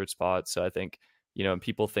sponsored spots. So I think, when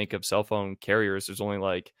people think of cell phone carriers, there's only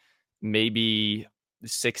like maybe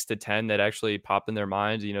 6 to 10 that actually pop in their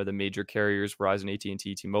mind. The major carriers, Verizon,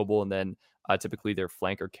 AT&T, T-Mobile, and then typically they're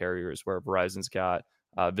flanker carriers where Verizon's got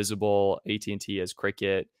Visible, AT&T as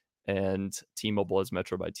Cricket, and T-Mobile as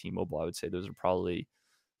Metro by T-Mobile. I would say those are probably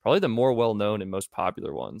the more well-known and most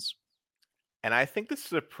popular ones. and I think this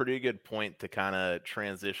is a pretty good point to kind of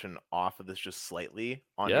transition off of this just slightly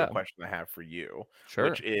onto a Yeah, question I have for you, which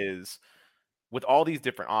sure. is with all these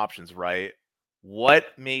different options, right? What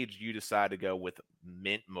made you decide to go with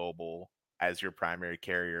Mint Mobile as your primary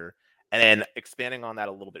carrier? And then expanding on that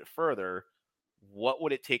a little bit further, what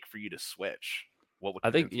would it take for you to switch? What would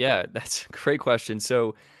I think convince you? yeah, that's a great question.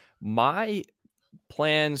 So my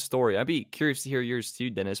plan story, I'd be curious to hear yours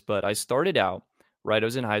too, Dennis, but I started out right. I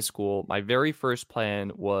was in high school. My very first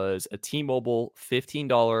plan was a T-Mobile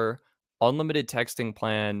 $15 unlimited texting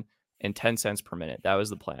plan and 10 cents per minute. That was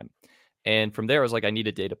the plan. And from there, I was like, I need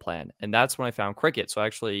a data plan. And that's when I found Cricket. So I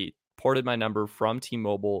actually ported my number from T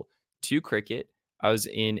Mobile to Cricket. I was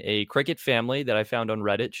in a Cricket family that I found on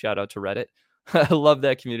Reddit. Shout out to Reddit. I love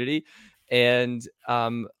that community. And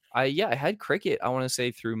I had Cricket, I want to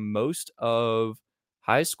say, through most of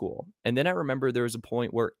high school. And then I remember there was a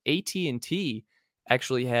point where AT&T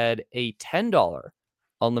actually had a $10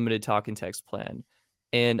 unlimited talk and text plan.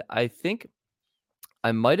 And I think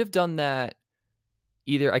I might have done that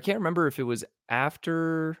either. I can't remember if it was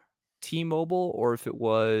after T-Mobile or if it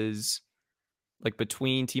was like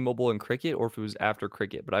between T-Mobile and Cricket or if it was after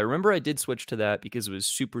Cricket. But I remember I did switch to that because it was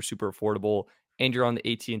super, super affordable. And you're on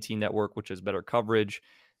the AT&T network, which has better coverage.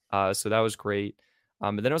 So that was great.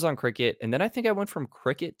 And then I was on Cricket. And then I think I went from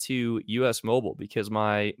Cricket to US Mobile because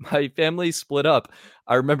my family split up.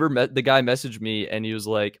 I remember the guy messaged me and he was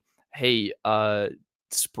like, hey,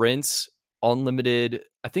 Sprint's unlimited.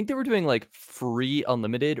 I think they were doing like free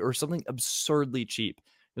unlimited or something absurdly cheap.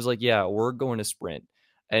 It was like, yeah, we're going to Sprint.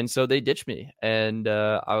 And so they ditched me. And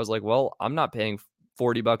I was like, well, I'm not paying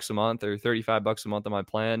 $40 a month or $35 a month on my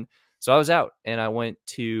plan. So I was out and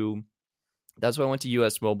that's why I went to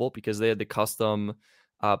US Mobile because they had the custom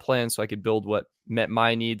plan so I could build what met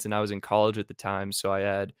my needs. And I was in college at the time. So I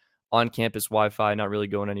had on campus Wi Fi, not really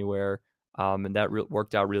going anywhere. And that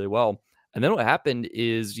worked out really well. And then what happened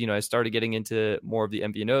is, I started getting into more of the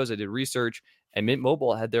MVNOs. I did research and Mint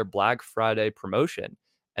Mobile had their Black Friday promotion.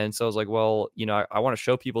 And so I was like, well, I want to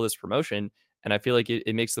show people this promotion. And I feel like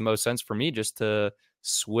it makes the most sense for me just to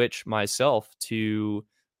switch myself to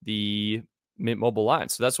the Mint Mobile line.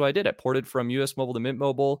 So that's what I did. I ported from US Mobile to Mint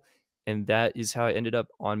Mobile. And that is how I ended up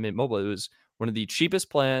on Mint Mobile. It was one of the cheapest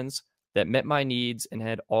plans that met my needs and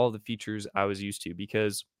had all the features I was used to.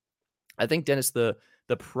 Because I think, Dennis, the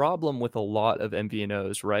problem with a lot of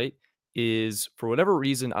MVNOs, right, is for whatever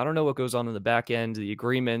reason, I don't know what goes on in the back end, the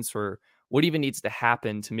agreements, or what even needs to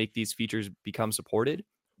happen to make these features become supported.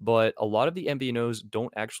 But a lot of the MVNOs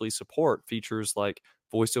don't actually support features like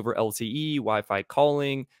voice over LTE, Wi Fi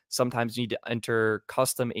calling. Sometimes you need to enter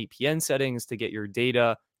custom APN settings to get your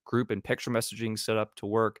data, group, and picture messaging set up to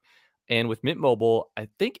work. And with Mint Mobile, I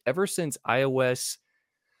think ever since I want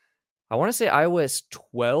to say iOS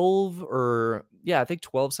 12 or yeah, I think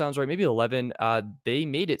 12 sounds right, maybe 11. They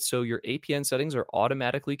made it so your APN settings are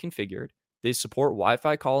automatically configured. They support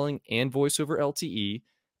Wi-Fi calling and voice over LTE.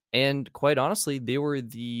 And quite honestly, they were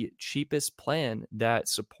the cheapest plan that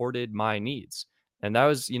supported my needs. And that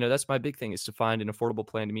was, that's my big thing is to find an affordable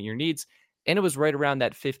plan to meet your needs. And it was right around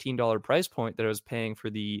that $15 price point that I was paying for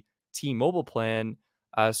the T-Mobile plan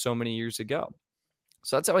so many years ago.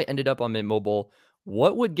 So that's how I ended up on Mint Mobile.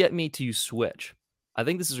 What would get me to switch? I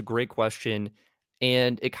think this is a great question.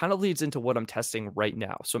 And it kind of leads into what I'm testing right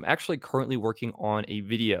now. So I'm actually currently working on a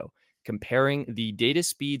video comparing the data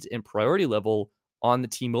speeds and priority level on the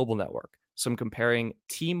T-Mobile network. So I'm comparing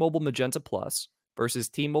T-Mobile Magenta Plus versus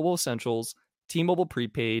T-Mobile Essentials, T-Mobile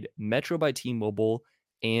Prepaid, Metro by T-Mobile,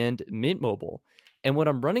 and Mint Mobile. And when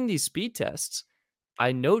I'm running these speed tests,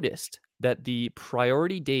 I noticed that the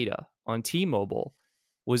priority data on T-Mobile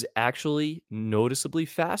was actually noticeably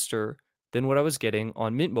faster than what I was getting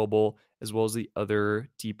on Mint Mobile, as well as the other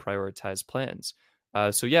deprioritized plans.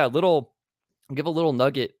 So yeah, I'll give a little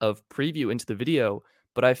nugget of preview into the video,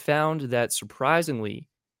 but I found that surprisingly,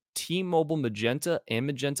 T-Mobile Magenta and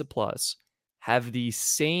Magenta Plus have the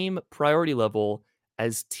same priority level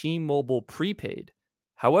as T-Mobile Prepaid.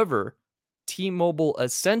 However, T-Mobile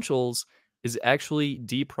Essentials is actually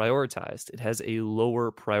deprioritized. It has a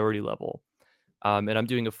lower priority level. And I'm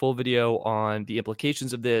doing a full video on the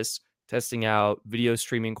implications of this, testing out video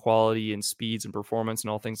streaming quality and speeds and performance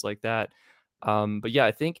and all things like that. But yeah,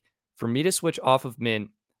 I think for me to switch off of Mint,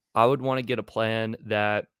 I would want to get a plan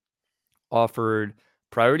that offered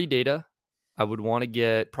priority data. I would want to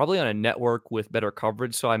get probably on a network with better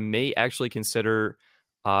coverage. So I may actually consider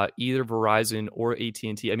either Verizon or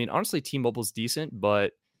AT&T. I mean, honestly, T-Mobile's decent,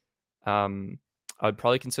 but um, I'd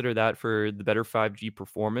probably consider that for the better 5G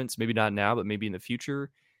performance. Maybe not now, but maybe in the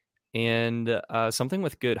future. And something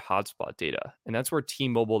with good hotspot data. And that's where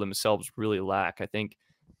T-Mobile themselves really lack. I think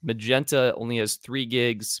Magenta only has 3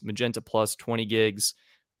 gigs, Magenta Plus 20 gigs.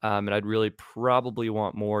 And I'd really probably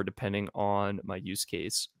want more depending on my use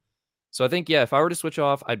case. So I think, yeah, if I were to switch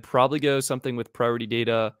off, I'd probably go something with priority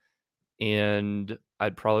data, and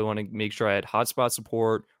I'd probably want to make sure I had hotspot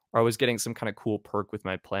support, or I was getting some kind of cool perk with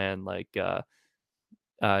my plan, like uh,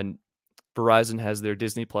 Verizon has their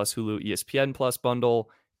Disney Plus, Hulu, ESPN Plus bundle,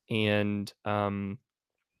 and AT&T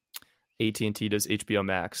does HBO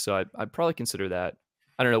Max. So I'd probably consider that.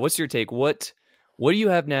 I don't know. What's your take? What do you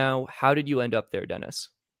have now? How did you end up there, Dennis?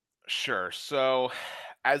 Sure. So,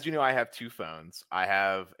 as you know, I have two phones. I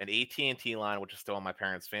have an AT&T line, which is still on my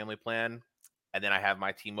parents' family plan, and then I have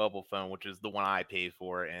my T-Mobile phone, which is the one I paid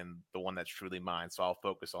for and the one that's truly mine. So I'll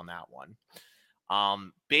focus on that one.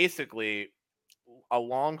 Basically, a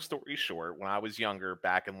long story short, when I was younger,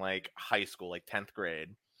 back in like high school, like 10th grade,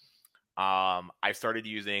 I started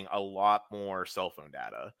using a lot more cell phone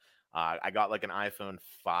data. I got like an iPhone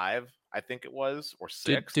 5, I think it was, or Did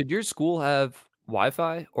 6. did your school have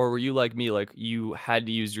Wi-Fi, or were you like me, like you had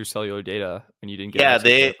to use your cellular data and you didn't get Yeah, access to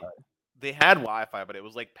they Wi-Fi? they had Wi-Fi, but it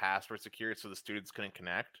was like password secured, so the students couldn't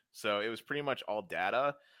connect. So it was pretty much all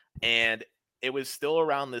data, and it was still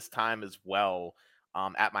around this time as well.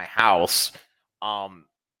 At my house, um,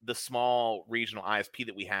 the small regional ISP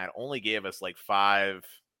that we had only gave us like 5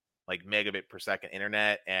 megabit per second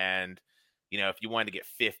internet, and if you wanted to get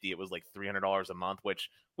 50, it was like $300 a month, which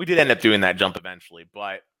we did end up doing that jump eventually.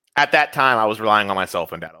 But at that time, I was relying on my cell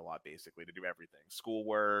phone data a lot, basically, to do everything: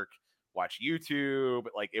 schoolwork, watch YouTube.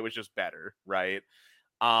 Like it was just better, right?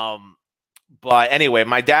 Um, but anyway,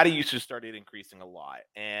 my data usage started increasing a lot,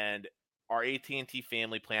 and our AT&T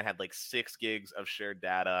family plan had like 6 gigs of shared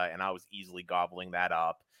data, and I was easily gobbling that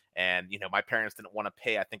up. And my parents didn't want to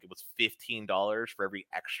pay. I think it was $15 for every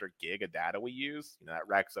extra gig of data we use. That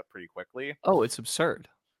racks up pretty quickly. Oh, it's absurd.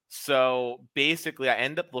 So basically, I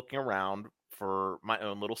end up looking around for my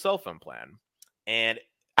own little cell phone plan. And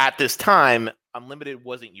at this time, unlimited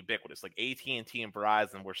wasn't ubiquitous. Like AT&T and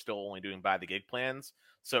Verizon were still only doing by the gig plans.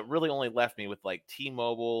 So it really only left me with like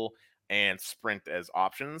T-Mobile and Sprint as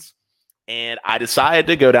options. And I decided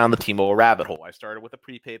to go down the T-Mobile rabbit hole. I started with a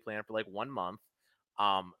prepaid plan for like 1 month.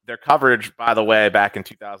 Their coverage, by the way, back in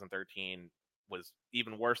 2013 was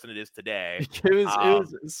even worse than it is today. It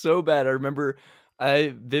was so bad.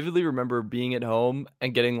 I vividly remember being at home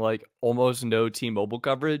and getting like almost no T-Mobile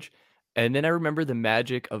coverage. And then I remember the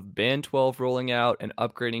magic of Band 12 rolling out and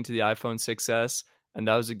upgrading to the iPhone 6S, and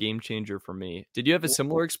that was a game changer for me. Did you have a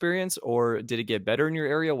similar experience or did it get better in your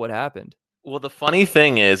area? What happened? Well, the funny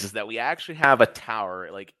thing is that we actually have a tower,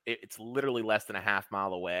 like it's literally less than a half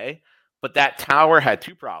mile away, but that tower had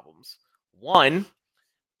two problems. One,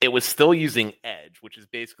 it was still using Edge, which is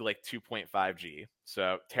basically like 2.5G,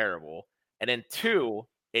 so terrible. And then two,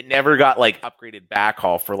 it never got like upgraded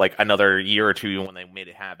backhaul for like another year or two when they made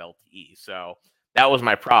it have LTE. So that was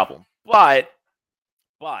my problem. But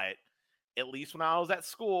at least when I was at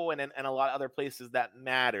school and a lot of other places that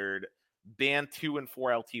mattered, band 2 and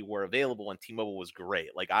 4 LT were available and T-Mobile was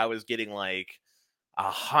great. Like I was getting like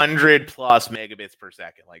 100+ megabits per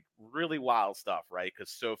second, like really wild stuff, right?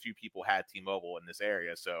 Because so few people had T-Mobile in this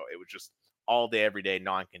area, so it was just all day, every day,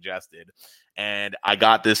 non-congested. And I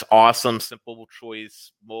got this awesome Simple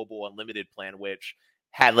Choice Mobile Unlimited plan, which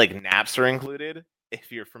had like Napster included.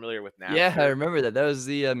 If you're familiar with Yeah, I Napster, remember that. That was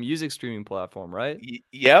the music streaming platform, right?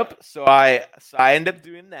 Yep. So I ended up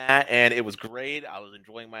doing that, and it was great. I was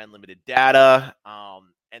enjoying my unlimited data.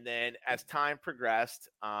 And then as time progressed,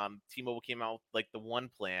 T-Mobile came out with, like the One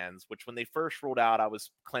plans, which when they first rolled out, I was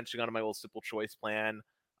clenching onto my old Simple Choice plan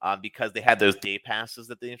because they had those day passes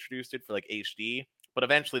that they introduced it for like HD. But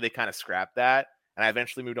eventually, they kind of scrapped that, and I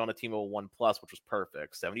eventually moved on to T-Mobile One Plus, which was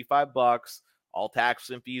perfect. $75, all tax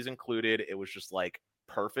and fees included. It was just like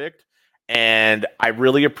perfect. And I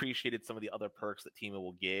really appreciated some of the other perks that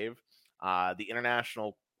T-Mobile gave. The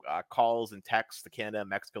international calls and texts to Canada and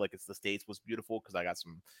Mexico, like it's the States, was beautiful because I got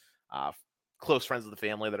some uh, close friends of the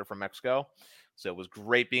family that are from Mexico. So it was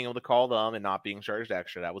great being able to call them and not being charged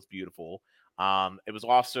extra. That was beautiful. It was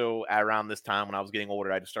also around this time when I was getting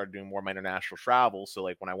older, I just started doing more of my international travel. So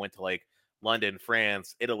like when I went to like London,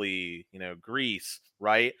 France, Italy, Greece,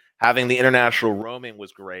 right? Having the international roaming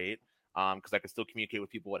was great because I could still communicate with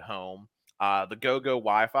people at home. The GoGo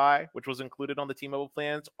Wi-Fi, which was included on the T-Mobile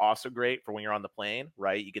plans, also great for when you're on the plane,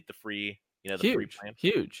 right? You get the free, the free Huge, plan.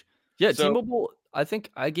 huge. Yeah, So T-Mobile, I think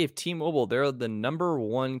I gave T-Mobile, they're the number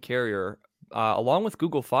one carrier, along with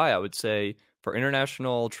Google Fi, I would say, for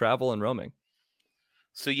international travel and roaming.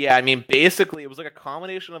 So yeah, I mean, basically, it was like a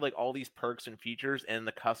combination of like all these perks and features, and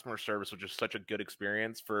the customer service was just such a good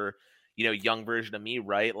experience for young version of me,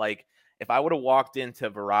 right? Like if I would have walked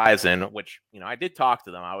into Verizon, which I did talk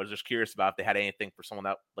to them, I was just curious about if they had anything for someone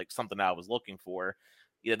that like something that I was looking for.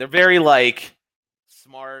 They're very like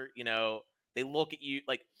smart. They look at you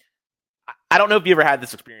like I don't know if you ever had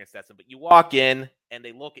this experience, Stetson, but you walk in and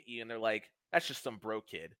they look at you and they're like, "That's just some bro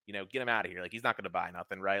kid, get him out of here. Like he's not going to buy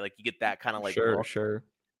nothing, right?" Like you get that kind of like Sure, look. sure.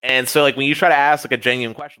 And so like when you try to ask like a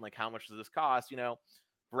genuine question, like how much does this cost?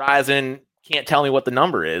 Verizon can't tell me what the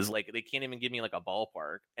number is. Like they can't even give me like a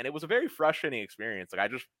ballpark. And it was a very frustrating experience. Like I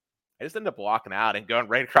just ended up walking out and going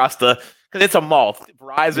right across because it's a mall.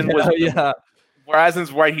 Verizon was Yeah, yeah.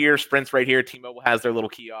 Verizon's right here, Sprint's right here, T-Mobile has their little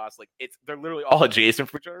kiosks. Like they're literally all adjacent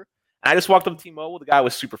from each other. And I just walked up to T-Mobile. The guy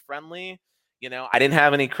was super friendly. I didn't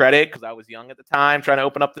have any credit because I was young at the time trying to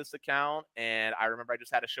open up this account. And I remember I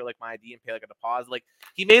just had to show like my ID and pay like a deposit. Like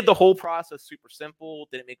he made the whole process super simple.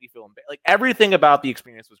 Didn't make me feel embarrassed. Like everything about the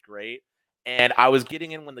experience was great. And I was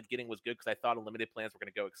getting in when the getting was good because I thought unlimited plans were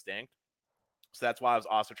going to go extinct. So that's why I was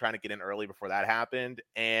also trying to get in early before that happened.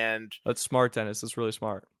 That's smart, Dennis. That's really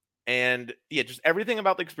smart. And yeah, just everything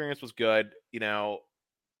about the experience was good.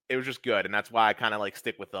 It was just good, and that's why I kind of like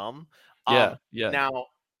stick with them. Yeah, yeah. Now,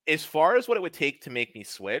 as far as what it would take to make me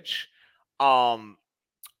switch, um,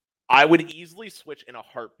 I would easily switch in a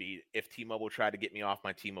heartbeat if T-Mobile tried to get me off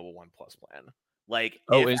my T-Mobile One Plus plan. Like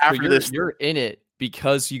Oh, if and so after you're this, you're in it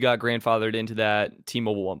because you got grandfathered into that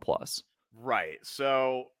T-Mobile One Plus. right?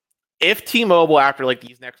 So if T-Mobile after like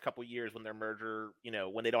these next couple years when their merger,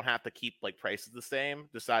 when they don't have to keep like prices the same,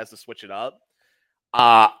 decides to switch it up,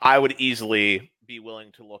 I would easily be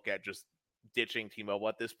willing to look at just ditching T-Mobile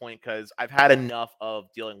at this point because I've had enough of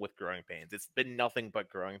dealing with growing pains. It's been nothing but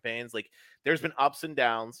growing pains. Like there's been ups and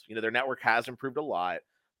downs. Their network has improved a lot,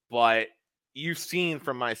 but you've seen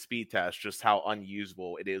from my speed test just how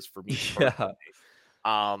unusable it is for me Yeah.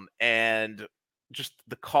 personally. And just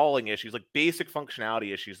the calling issues, like basic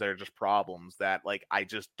functionality issues that are just problems that like I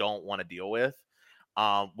just don't want to deal with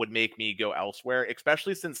would make me go elsewhere,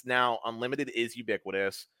 especially since now unlimited is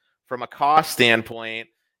ubiquitous. From a cost standpoint,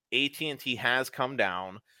 AT&T has come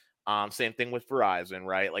down. Same thing with Verizon,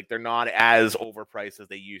 right? Like they're not as overpriced as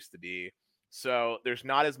they used to be. So there's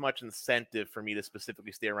not as much incentive for me to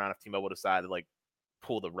specifically stay around if T-Mobile decided like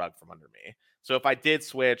pull the rug from under me. So if I did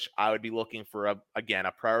switch, I would be looking for a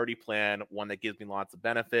priority plan, one that gives me lots of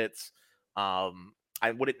benefits. I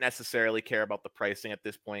wouldn't necessarily care about the pricing at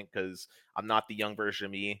this point because I'm not the young version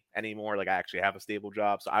of me anymore. Like I actually have a stable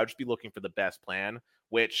job, so I would just be looking for the best plan.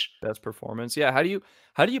 Which best performance, yeah. How do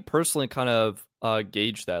you personally kind of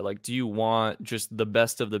gauge that? Like, do you want just the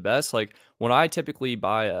best of the best? Like when I typically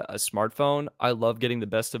buy a smartphone, I love getting the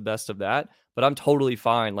best of that, but I'm totally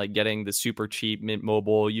fine like getting the super cheap Mint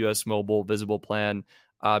Mobile, US Mobile, Visible plan,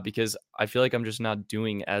 because I feel like I'm just not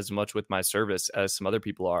doing as much with my service as some other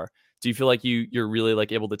people are. Do you feel like you're really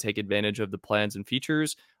like able to take advantage of the plans and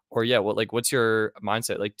features, or yeah, what's your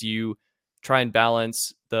mindset? Like, do you try and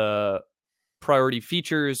balance the priority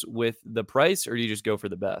features with the price, or do you just go for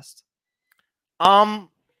the best? um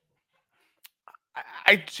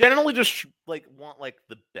I generally just like want like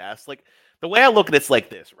the best. Like the way I look at it's like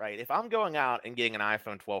this, right? If I'm going out and getting an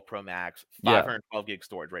iPhone 12 Pro Max, Yeah, 512 gig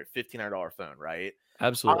storage, right? $1,500 phone, right?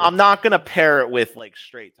 absolutely. I'm not gonna pair it with like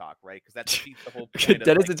straight talk, right? Because that defeats the whole point of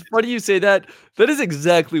Dennis, like. it's funny you say that. That is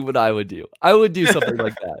exactly what I would do. I would do something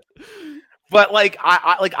like that. But like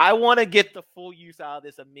I want to get the full use out of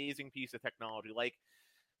this amazing piece of technology.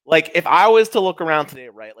 Like if I was to look around today,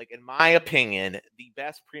 right? Like in my opinion, the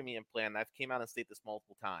best premium plan, I've came out and state this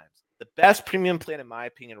multiple times. The best premium plan, in my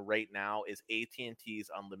opinion, right now is AT&T's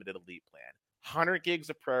Unlimited Elite plan. 100 gigs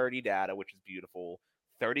of priority data, which is beautiful.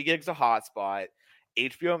 30 gigs of hotspot.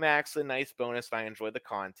 HBO Max, a nice bonus if I enjoy the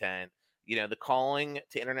content. The calling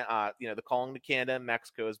to internet, the calling to Canada and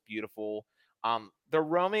Mexico is beautiful. The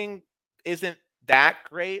roaming isn't that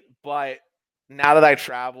great, but now that I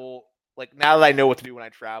travel, like now that I know what to do when I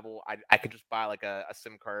travel, I could just buy like a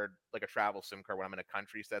SIM card, like a travel SIM card when I'm in a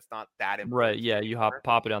country. So that's not that Right. important to Yeah. me You anymore.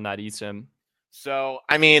 pop it on that eSIM. So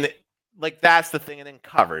I mean, like that's the thing. And then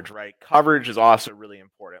coverage, right? Coverage is also really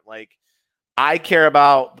important. Like I care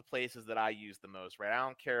about the places that I use the most, right? I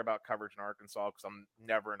don't care about coverage in Arkansas because I'm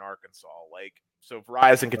never in Arkansas. Like, so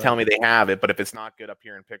Verizon can tell Right. me they have it, but if it's not good up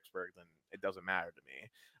here in Pittsburgh, then it doesn't matter to me.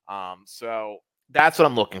 So that's what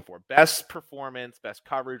I'm looking for: best performance, best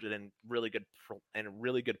coverage, and then really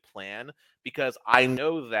good plan. Because I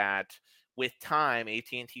know that with time,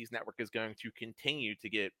 AT&T's network is going to continue to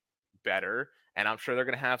get better, and I'm sure they're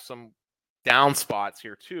going to have some down spots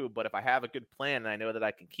here too. But if I have a good plan and I know that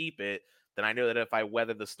I can keep it, then I know that if I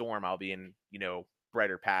weather the storm, I'll be in,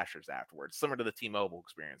 brighter pastures afterwards, similar to the T-Mobile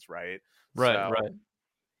experience, right? Right. So, Right.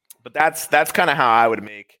 but that's kind of how I would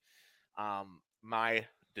make my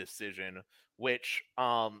decision. Which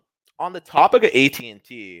on the topic of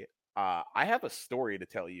AT&T, I have a story to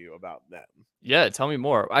tell you about them. Yeah. Tell me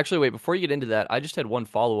more. Actually, wait. Before you get into that, I just had one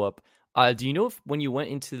follow up. Do you know if when you went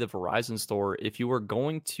into the Verizon store, if you were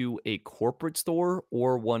going to a corporate store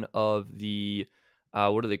or one of the,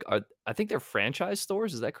 what are they? I think they're franchise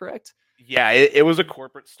stores. Is that correct? Yeah, it was a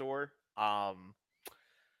corporate store.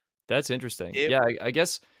 That's interesting. It Yeah, I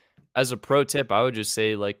guess as a pro tip, I would just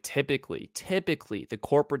say like typically the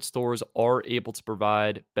corporate stores are able to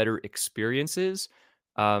provide better experiences.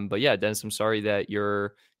 But yeah, Dennis, I'm sorry that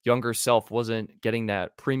your younger self wasn't getting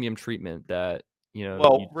that premium treatment that you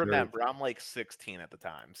Well, deserve. remember, I'm like 16 at the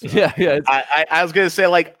time, so Yeah, yeah. I was gonna say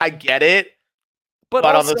like I get it, But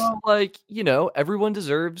but on also, this, like, everyone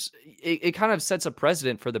deserves it kind of sets a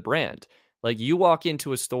precedent for the brand. Like you walk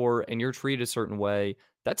into a store and you're treated a certain way,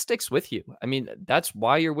 that sticks with you. I mean, that's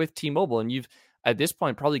why you're with T-Mobile and you've at this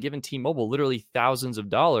point probably given T-Mobile literally thousands of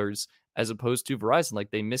dollars as opposed to Verizon.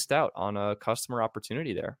 Like they missed out on a customer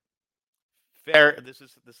opportunity there. fair. This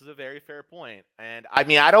is a very fair point, and I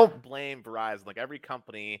mean I don't blame Verizon. Like every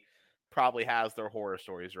company probably has their horror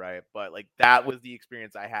stories, right? But like that was the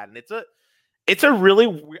experience I had, and it's a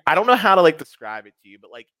really I don't know how to like describe it to you,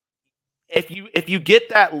 but like if you get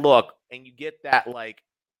that look and you get that like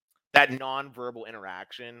that nonverbal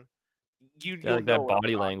interaction, Yeah, you'll like know that what I'm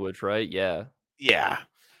body talking. language, right? Yeah. Yeah.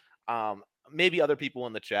 Maybe other people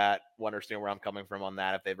in the chat will understand where I'm coming from on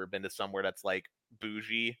that if they've ever been to somewhere that's like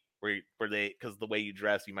bougie, where they because the way you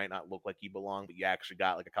dress, you might not look like you belong, but you actually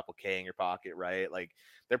got like a couple K in your pocket, right? Like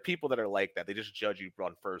there are people that are like that. They just judge you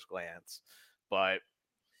on first glance. But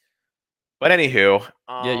but anywho,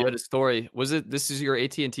 Yeah, you had a story. Was it this is your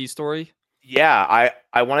AT&T story? yeah,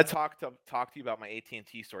 I want to talk to you about my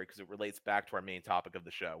AT&T story because it relates back to our main topic of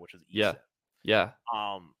the show, which is Yeah. eSIM. Yeah.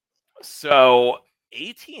 So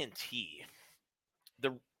AT&T,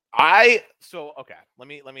 the I so okay, let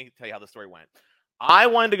me tell you how the story went. I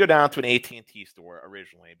wanted to go down to an AT&T store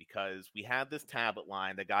originally because we had this tablet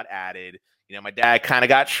line that got added. My dad kind of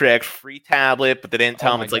got tricked, free tablet, but they didn't Oh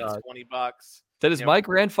tell him my it's like god. $20. That is my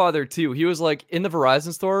grandfather too. He was like in the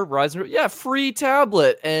Verizon store, Verizon, yeah, free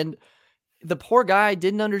tablet. And the poor guy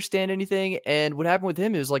didn't understand anything, and what happened with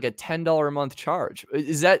him is like a $10 a month charge.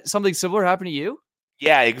 Is that something similar happened to you?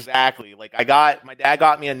 Yeah, exactly. Like my dad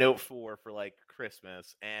got me a Note 4 for like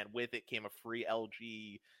Christmas, and with it came a free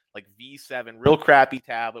LG like V7, real crappy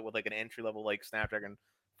tablet with like an entry level like Snapdragon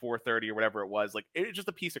 430 or whatever it was. Like it was just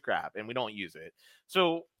a piece of crap, and we don't use it.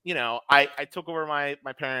 So I took over my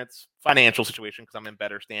parents' financial situation because I'm in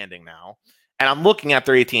better standing now, and I'm looking at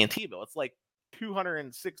their AT&T bill. It's like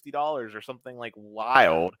 $260 or something like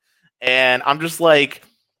wild, and I'm just like,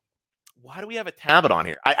 why do we have a tablet on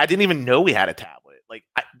here? I didn't even know we had a tablet. Like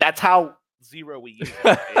that's how zero we use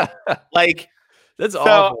it. Right? Like That's so,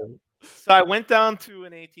 awful. so I went down to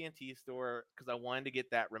an AT&T store because I wanted to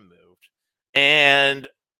get that removed. And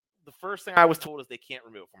the first thing I was told is they can't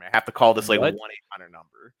remove it for me. I have to call this like What? 1-800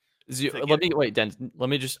 number. Let me wait, Den. Let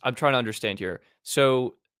me just. I'm trying to understand here.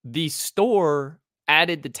 So the store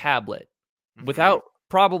added the tablet without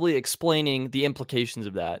probably explaining the implications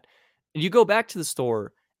of that. And you go back to the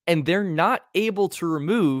store, and they're not able to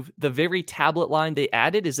remove the very tablet line they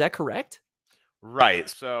added. Is that correct? Right.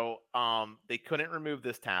 So they couldn't remove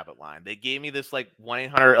this tablet line. They gave me this like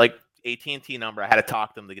 1-800 like AT&T number. I had to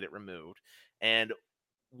talk to them to get it removed. And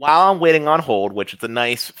while I'm waiting on hold, which is a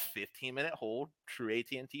nice 15-minute hold, true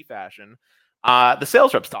AT&T fashion, the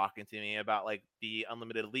sales rep's talking to me about like the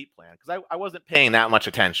unlimited elite plan because I wasn't paying that much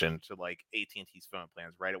attention to like AT&T's phone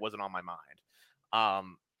plans, right? It wasn't on my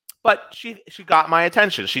mind. But she got my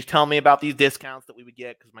attention. She's telling me about these discounts that we would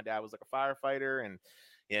get because my dad was like a firefighter, and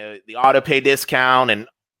the auto pay discount and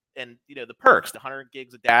the perks, the 100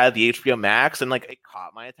 gigs of data, the HBO Max, and like it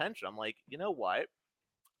caught my attention. I'm like, you know what?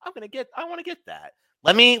 I want to get that.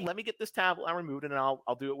 Let me get this tablet I removed, and I'll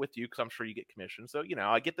do it with you because I'm sure you get commission. So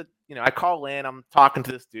I get I call in, I'm talking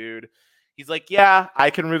to this dude. He's like, yeah, I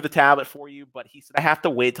can remove the tablet for you, but he said I have to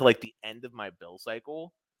wait till like the end of my bill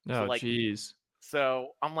cycle. So Oh, like, jeez. so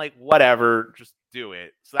I'm like, whatever, just do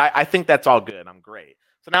it. So I think that's all good. I'm great.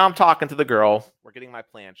 So now I'm talking to the girl. We're getting my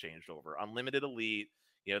plan changed over. Unlimited Elite,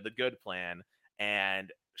 the good plan.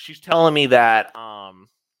 And she's telling me that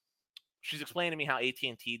she's explaining to me how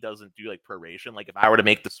AT&T doesn't do like proration. Like if I were to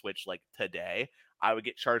make the switch like today, I would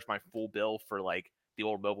get charged my full bill for like the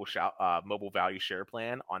old mobile value share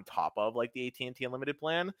plan on top of like the AT&T unlimited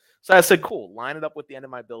plan. So I said, cool, line it up with the end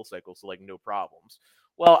of my bill cycle. So like no problems.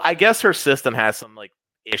 Well, I guess her system has some like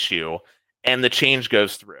issue and the change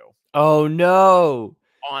goes through Oh no.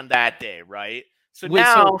 on that day, right? So Wait,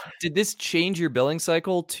 now so did this change your billing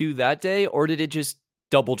cycle to that day, or did it just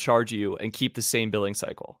double charge you and keep the same billing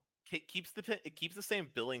cycle? it keeps the same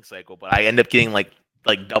billing cycle, but I end up getting like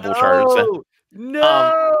double charged. Um,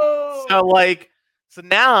 No. so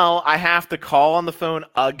now I have to call on the phone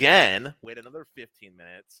again, wait another 15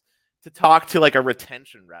 minutes to talk to like a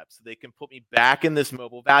retention rep so they can put me back in this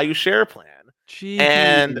mobile value share plan.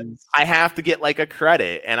 And Jeez. I have to get like a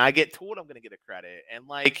credit, and I get told I'm going to get a credit, and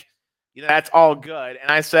like, that's all good. And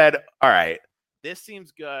I said, all right, this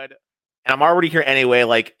seems good. And I'm already here anyway,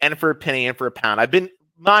 like, and for a penny and for a pound.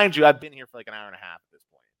 Mind you, I've been here for like an hour and a half at this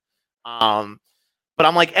point. But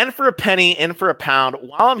I'm like, and for a penny, and for a pound,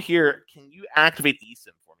 while I'm here, can you activate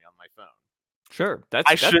eSIM for me on my phone? Sure.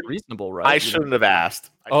 That's reasonable, right? I shouldn't have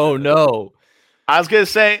asked. Oh no. I was gonna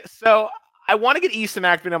say, so I want to get eSIM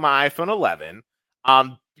activated on my iPhone 11,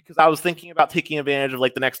 because I was thinking about taking advantage of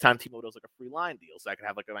like the next time T-Mobile does like a free line deal, so I could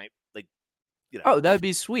have like Oh, that'd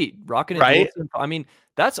be sweet. Rocking a right. dual SIM. I mean,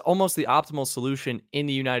 that's almost the optimal solution in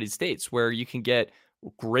the United States, where you can get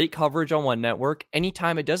great coverage on one network.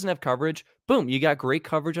 Anytime it doesn't have coverage, boom, you got great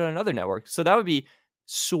coverage on another network. So that would be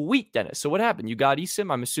sweet, Dennis. So what happened? You got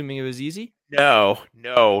eSIM. I'm assuming it was easy. No,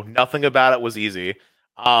 nothing about it was easy.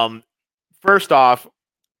 First off,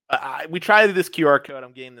 we tried this QR code.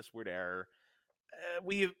 I'm getting this weird error.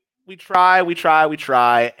 We try,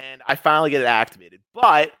 and I finally get it activated,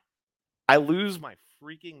 but I lose my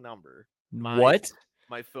freaking number. What?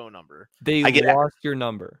 My phone number. They lost your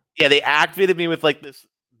number. Yeah, they activated me with like this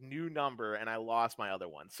new number, and I lost my other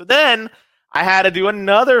one. So then I had to do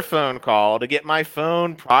another phone call to get my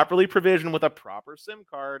phone properly provisioned with a proper SIM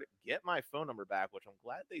card, get my phone number back, which I'm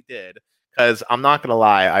glad they did. Because I'm not gonna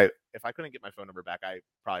lie, if I couldn't get my phone number back, I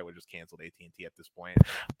probably would have just canceled AT&T at this point.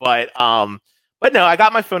 But no, I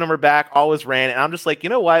got my phone number back, always ran, and I'm just like, you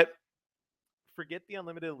know what? Forget the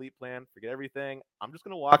unlimited elite plan, forget everything. I'm just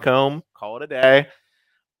gonna walk home, call it a day.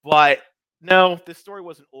 But no, this story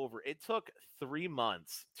wasn't over. It took 3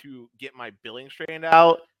 months to get my billing straightened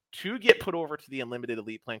out, to get put over to the unlimited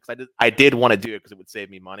elite plan, because I did want to do it because it would save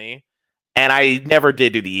me money. And I never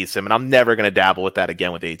did do the eSIM, and I'm never going to dabble with that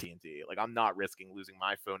again with AT&T. Like, I'm not risking losing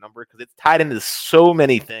my phone number because it's tied into so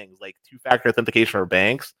many things, like two-factor authentication for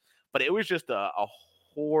banks. but it was just a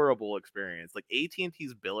horrible experience. Like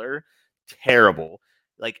AT&T's biller, terrible.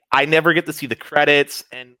 Like I never get to see the credits,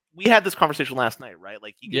 and we had this conversation last night, right?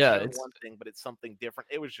 Like you get Yeah, shown one thing, but it's something different.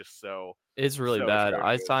 It was just it's really so bad. I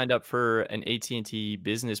atrocious. signed up for an AT&T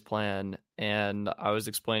business plan, and I was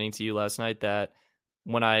explaining to you last night that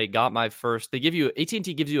when I got my first,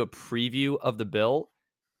 AT&T gives you a preview of the bill,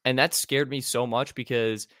 and that scared me so much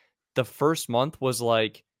because the first month was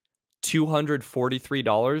like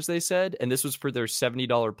 $243, they said, and this was for their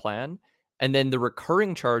 $70 plan. And then the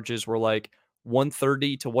recurring charges were like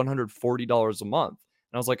 $130 to $140 a month.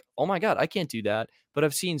 And I was like, oh my God, I can't do that. But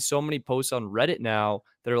I've seen so many posts on Reddit now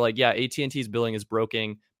that are like, yeah, AT&T's billing is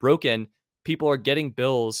broken. People are getting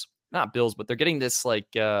bills, not bills, but they're getting this like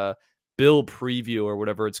bill preview or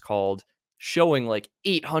whatever it's called, showing like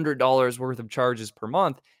 $800 worth of charges per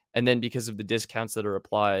month. And then because of the discounts that are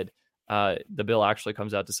applied, the bill actually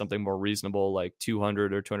comes out to something more reasonable, like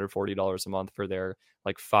 $200 or $240 a month for their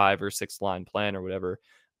like 5 or 6 line plan or whatever.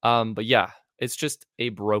 But yeah, it's just a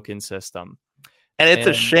broken system. And it's a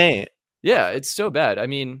And shame. yeah, it's so bad. I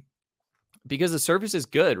mean, because the service is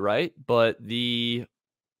good, right? But the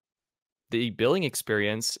billing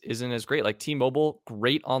experience isn't as great. Like T-Mobile,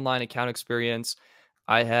 great online account experience.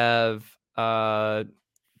 I have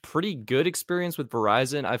pretty good experience with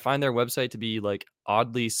Verizon. I find their website to be like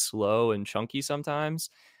oddly slow and chunky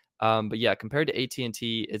sometimes. But yeah, compared to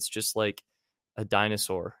AT&T, it's just like a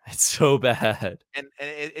dinosaur. It's so bad. And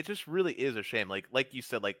it just really is a shame. Like you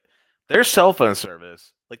said, like their cell phone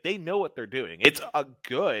service, like they know what they're doing. It's a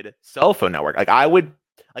good cell phone network.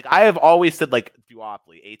 I have always said like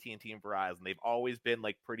duopoly, AT&T and Verizon. They've always been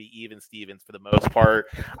like pretty even Stevens for the most part.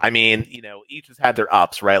 I mean, each has had their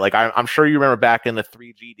ups, right? Like I'm sure you remember back in the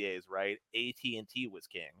 3G days, right? AT&T was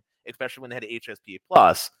king, especially when they had HSP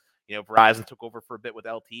plus. Verizon took over for a bit with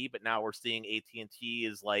LTE, but now we're seeing AT&T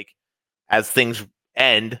is like as things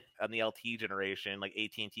end on the LTE generation, like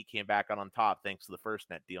AT&T came back on top thanks to the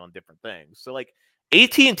FirstNet deal and different things. So like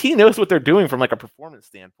AT&T knows what they're doing from like a performance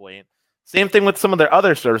standpoint. Same thing with some of their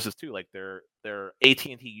other services too, like their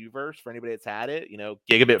AT&T Uverse for anybody that's had it,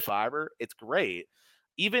 gigabit fiber, it's great.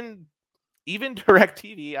 Even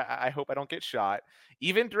DirecTV, I hope I don't get shot.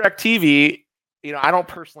 Even DirecTV, I don't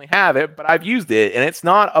personally have it, but I've used it, and it's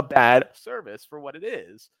not a bad service for what it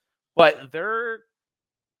is. But their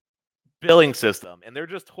billing system and their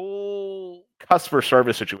just whole customer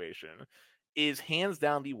service situation is hands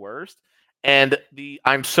down the worst. And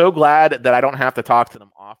I'm so glad that I don't have to talk to them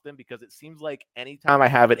often, because it seems like anytime I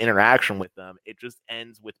have an interaction with them, it just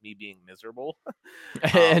ends with me being miserable.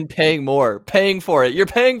 And paying for it. You're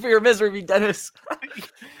paying for your misery, Dennis.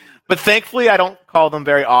 But thankfully, I don't call them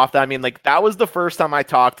very often. I mean, like that was the first time I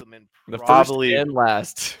talked to them in probably The first and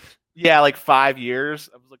last. Yeah, like 5 years.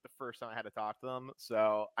 It was like the first time I had to talk to them.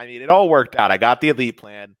 So, I mean, it all worked out. I got the elite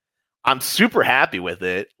plan. I'm super happy with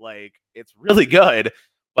it. Like, it's really good.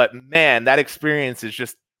 But man, that experience is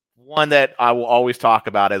just one that I will always talk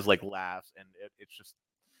about as like laughs. And it's just,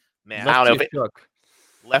 man, I don't know if it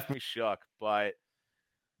left me shook. But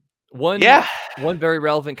one very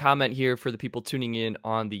relevant comment here for the people tuning in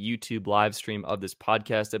on the YouTube live stream of this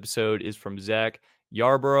podcast episode is from Zach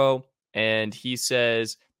Yarborough. And he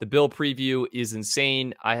says, the bill preview is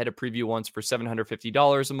insane. I had a preview once for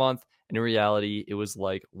 $750 a month, and in reality, it was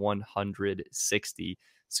like $160.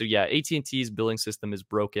 So yeah, AT&T's billing system is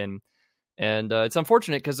broken, and it's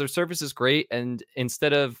unfortunate because their service is great. And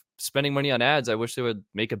instead of spending money on ads, I wish they would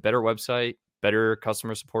make a better website, better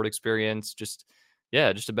customer support experience, just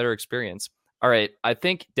a better experience. All right, I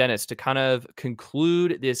think, Dennis, to kind of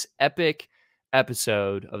conclude this epic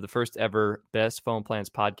episode of the first ever Best Phone Plans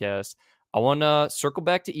podcast, I want to circle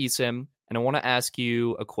back to eSIM, and I want to ask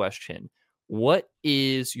you a question. What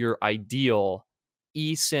is your ideal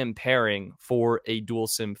eSIM pairing for a dual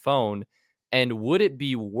SIM phone, and would it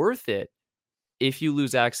be worth it if you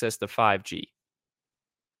lose access to 5G?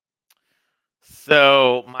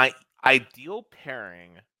 So my ideal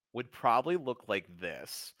pairing would probably look like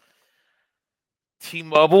this.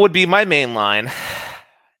 T-Mobile would be my main line.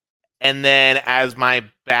 And then as my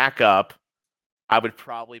backup, I would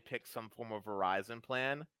probably pick some form of Verizon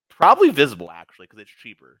plan. Probably Visible, actually, because it's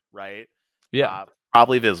cheaper, right? Yeah.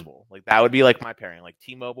 Probably Visible. Like that would be like my pairing, like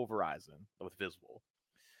T-Mobile, Verizon with Visible.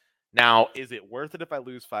 Now, is it worth it if I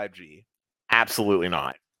lose 5G? Absolutely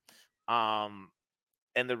not. And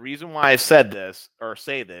the reason why I say this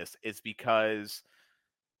is because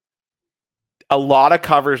a lot of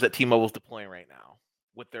coverage that T-Mobile's deploying right now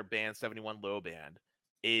with their band 71 low band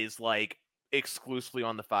is like exclusively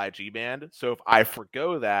on the 5G band. So if I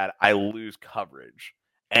forgo that, I lose coverage.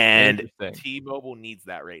 And T-Mobile needs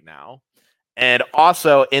that right now. And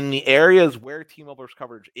also in the areas where T-Mobile's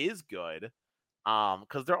coverage is good,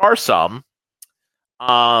 because there are some,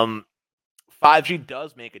 um, 5G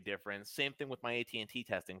does make a difference. Same thing with my AT&T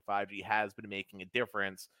testing. 5G has been making a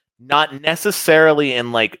difference, not necessarily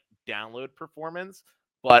in like download performance,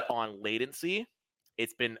 but on latency.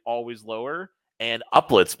 It's been always lower and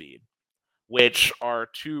upload speed, which are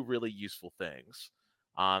two really useful things.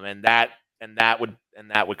 And that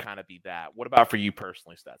would kind of be that. What about for you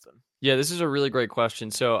personally, Stetson? Yeah, this is a really great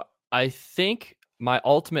question. So I think my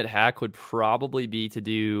ultimate hack would probably be to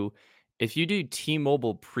do, if you do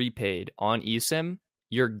T-Mobile prepaid on eSIM,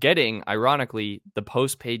 you're getting, ironically, the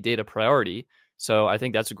postpaid data priority. So I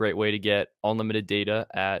think that's a great way to get unlimited data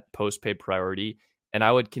at postpaid priority. And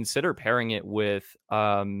I would consider pairing it with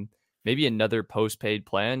maybe another postpaid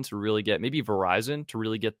plan to really get, maybe Verizon to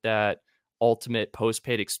really get that ultimate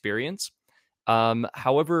postpaid experience.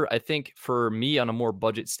 However, I think for me on a more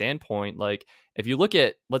budget standpoint, like if you look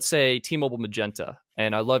at, let's say, T-Mobile Magenta,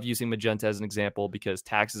 and I love using Magenta as an example because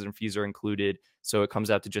taxes and fees are included, so it comes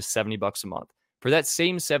out to just $70 a month. For that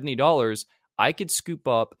same $70, I could scoop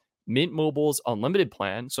up Mint Mobile's unlimited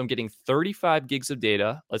plan, so I'm getting 35 gigs of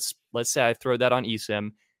data. Let's say I throw that on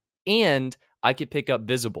eSIM, and I could pick up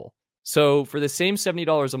Visible. So for the same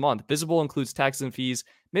 $70 a month, Visible includes taxes and fees.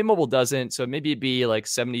 Mint Mobile doesn't, so maybe it'd be like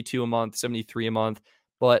 72 a month, 73 a month,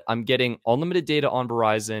 but I'm getting unlimited data on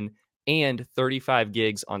Verizon and 35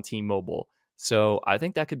 gigs on T-Mobile. So I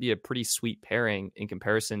think that could be a pretty sweet pairing in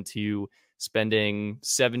comparison to spending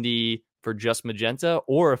 70 for just Magenta,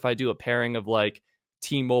 or if I do a pairing of like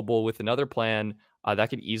T-Mobile with another plan, that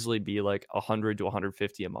could easily be like 100 to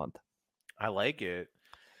 150 a month. I like it.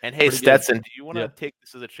 And hey, Pretty good. Stetson, do you want Yeah. to take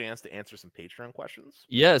this as a chance to answer some Patreon questions?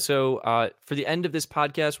 Yeah, so for the end of this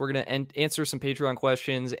podcast, we're going to answer some Patreon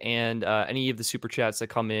questions and any of the super chats that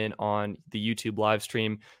come in on the YouTube live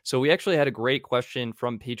stream. So we actually had a great question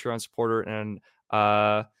from Patreon supporter and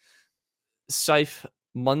Saif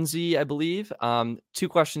Munzi, I believe. Two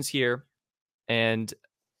questions here, and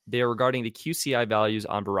they are regarding the QCI values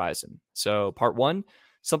on Verizon. So part one,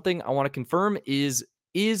 something I want to confirm is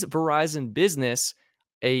Verizon Business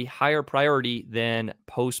a higher priority than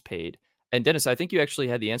postpaid? And Dennis, I think you actually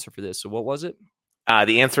had the answer for this. So what was it?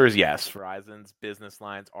 The answer is yes. Verizon's business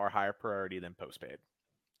lines are higher priority than postpaid.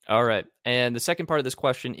 All right. And the second part of this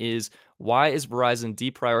question is, why is Verizon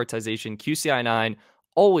deprioritization QCI 9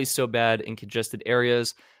 always so bad in congested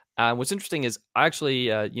areas? What's interesting is I actually,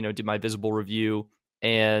 did my Visible review,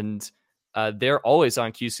 and they're always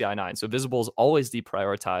on QCI 9. So Visible is always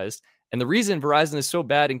deprioritized. And the reason Verizon is so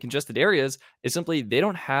bad in congested areas is simply they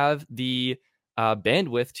don't have the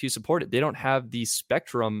bandwidth to support it. They don't have the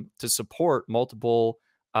spectrum to support multiple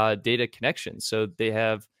data connections. So they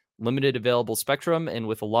have limited available spectrum, and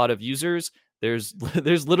with a lot of users, there's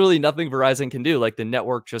literally nothing Verizon can do. Like the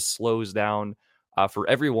network just slows down for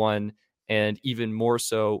everyone, and even more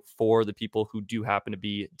so for the people who do happen to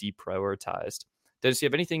be deprioritized. Does you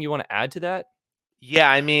have anything you want to add to that?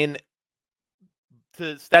 Yeah, I mean,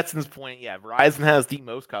 to Stetson's point, yeah, Verizon has the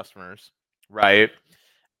most customers, right?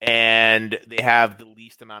 And they have the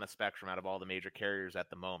least amount of spectrum out of all the major carriers at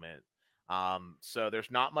the moment. So there's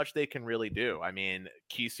not much they can really do. I mean,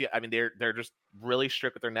 they're just really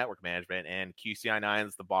strict with their network management, and QCI 9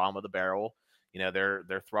 is the bottom of the barrel.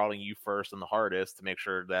 They're throttling you first and the hardest to make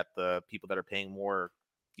sure that the people that are paying more,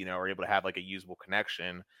 are able to have like a usable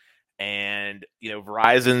connection. And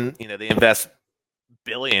Verizon, they invest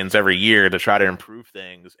billions every year to try to improve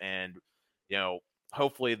things, and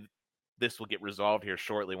hopefully this will get resolved here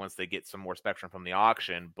shortly once they get some more spectrum from the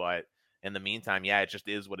auction. But in the meantime, yeah, it just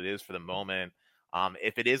is what it is for the moment.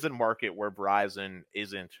 If it is a market where Verizon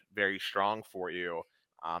isn't very strong for you,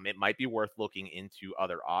 it might be worth looking into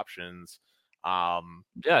other options. Yeah,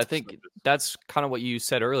 I think that's kind of what you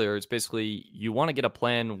said earlier. It's basically you want to get a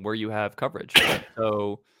plan where you have coverage.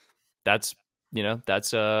 So that's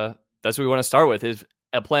that's what we want to start with. If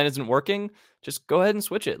a plan isn't working, just go ahead and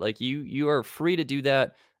switch it. Like you are free to do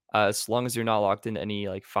that as long as you're not locked into any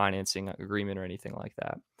like financing agreement or anything like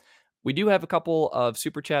that. We do have a couple of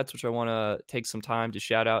super chats which I want to take some time to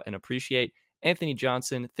shout out and appreciate. Anthony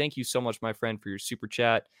Johnson, thank you so much, my friend, for your super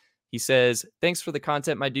chat. He says, "Thanks for the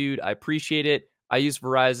content, my dude. I appreciate it. I use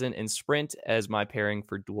Verizon and Sprint as my pairing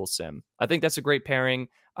for dual SIM." I think that's a great pairing,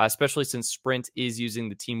 especially since Sprint is using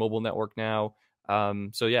the T-Mobile network now.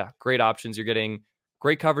 So yeah, great options. You're getting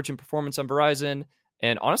great coverage and performance on Verizon.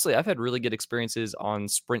 And honestly, I've had really good experiences on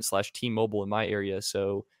Sprint / T-Mobile in my area.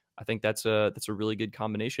 So I think that's a really good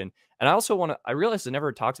combination. And I also I realized I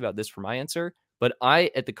never talked about this for my answer, but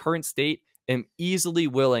I, at the current state, am easily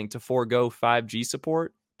willing to forego 5G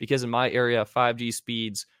support because in my area, 5G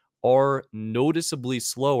speeds are noticeably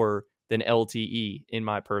slower than LTE in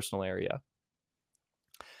my personal area.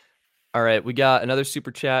 All right, we got another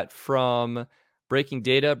super chat from Breaking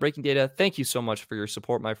Data. Breaking Data, thank you so much for your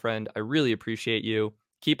support, my friend. I really appreciate you.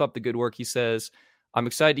 Keep up the good work, he says. I'm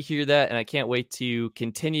excited to hear that, and I can't wait to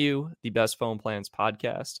continue the Best Phone Plans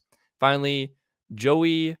podcast. Finally,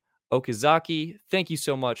 Joey Okazaki, thank you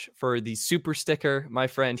so much for the super sticker, my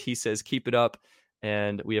friend. He says, keep it up.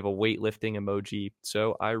 And we have a weightlifting emoji.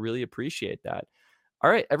 So I really appreciate that. All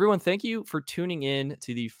right, everyone, thank you for tuning in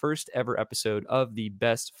to the first ever episode of the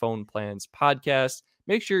Best Phone Plans podcast.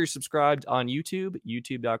 Make sure you're subscribed on YouTube,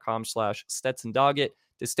 youtube.com/StetsonDoggett,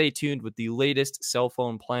 to stay tuned with the latest cell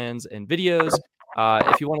phone plans and videos.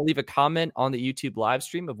 If you want to leave a comment on the YouTube live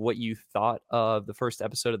stream of what you thought of the first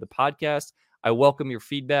episode of the podcast, I welcome your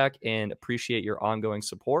feedback and appreciate your ongoing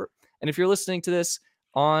support. And if you're listening to this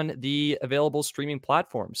on the available streaming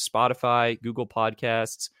platforms, Spotify, Google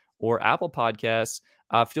Podcasts, or Apple Podcasts,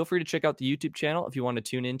 feel free to check out the YouTube channel if you want to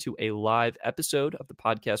tune into a live episode of the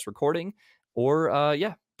podcast recording. Or,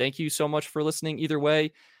 thank you so much for listening either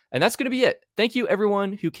way. And that's going to be it. Thank you,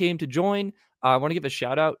 everyone who came to join. I want to give a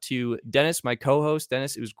shout out to Dennis, my co-host.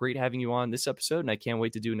 Dennis, it was great having you on this episode, and I can't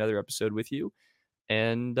wait to do another episode with you.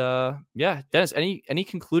 And Dennis, any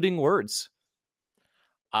concluding words?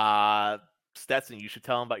 Stetson, you should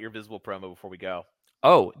tell them about your Visible promo before we go.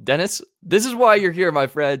 Oh, Dennis, this is why you're here, my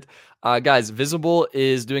friend. Guys, Visible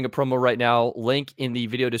is doing a promo right now. Link in the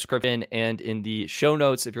video description and in the show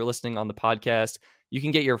notes if you're listening on the podcast. You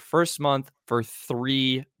can get your first month for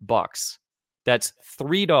 $3. That's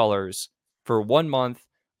 $3 for 1 month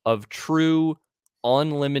of true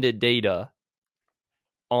unlimited data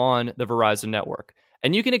on the Verizon network.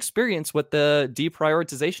 And you can experience what the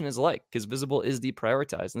deprioritization is like, because Visible is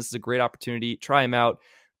deprioritized. And this is a great opportunity. Try them out.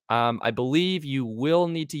 I believe you will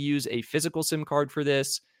need to use a physical SIM card for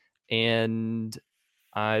this, and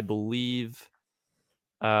I believe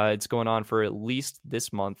it's going on for at least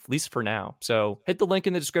this month, at least for now. So hit the link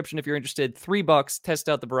in the description if you're interested. $3, test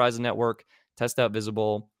out the Verizon network, test out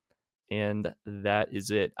Visible, and that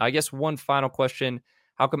is it. I guess one final question.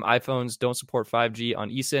 How come iPhones don't support 5G on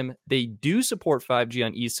eSIM? They do support 5G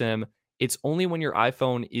on eSIM. It's only when your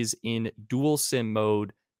iPhone is in dual SIM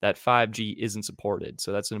mode that 5G isn't supported.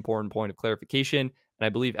 So that's an important point of clarification. And I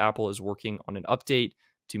believe Apple is working on an update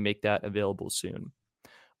to make that available soon.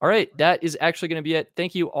 All right, that is actually going to be it.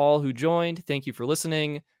 Thank you all who joined. Thank you for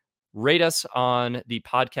listening. Rate us on the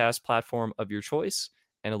podcast platform of your choice.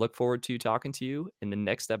 And I look forward to talking to you in the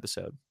next episode.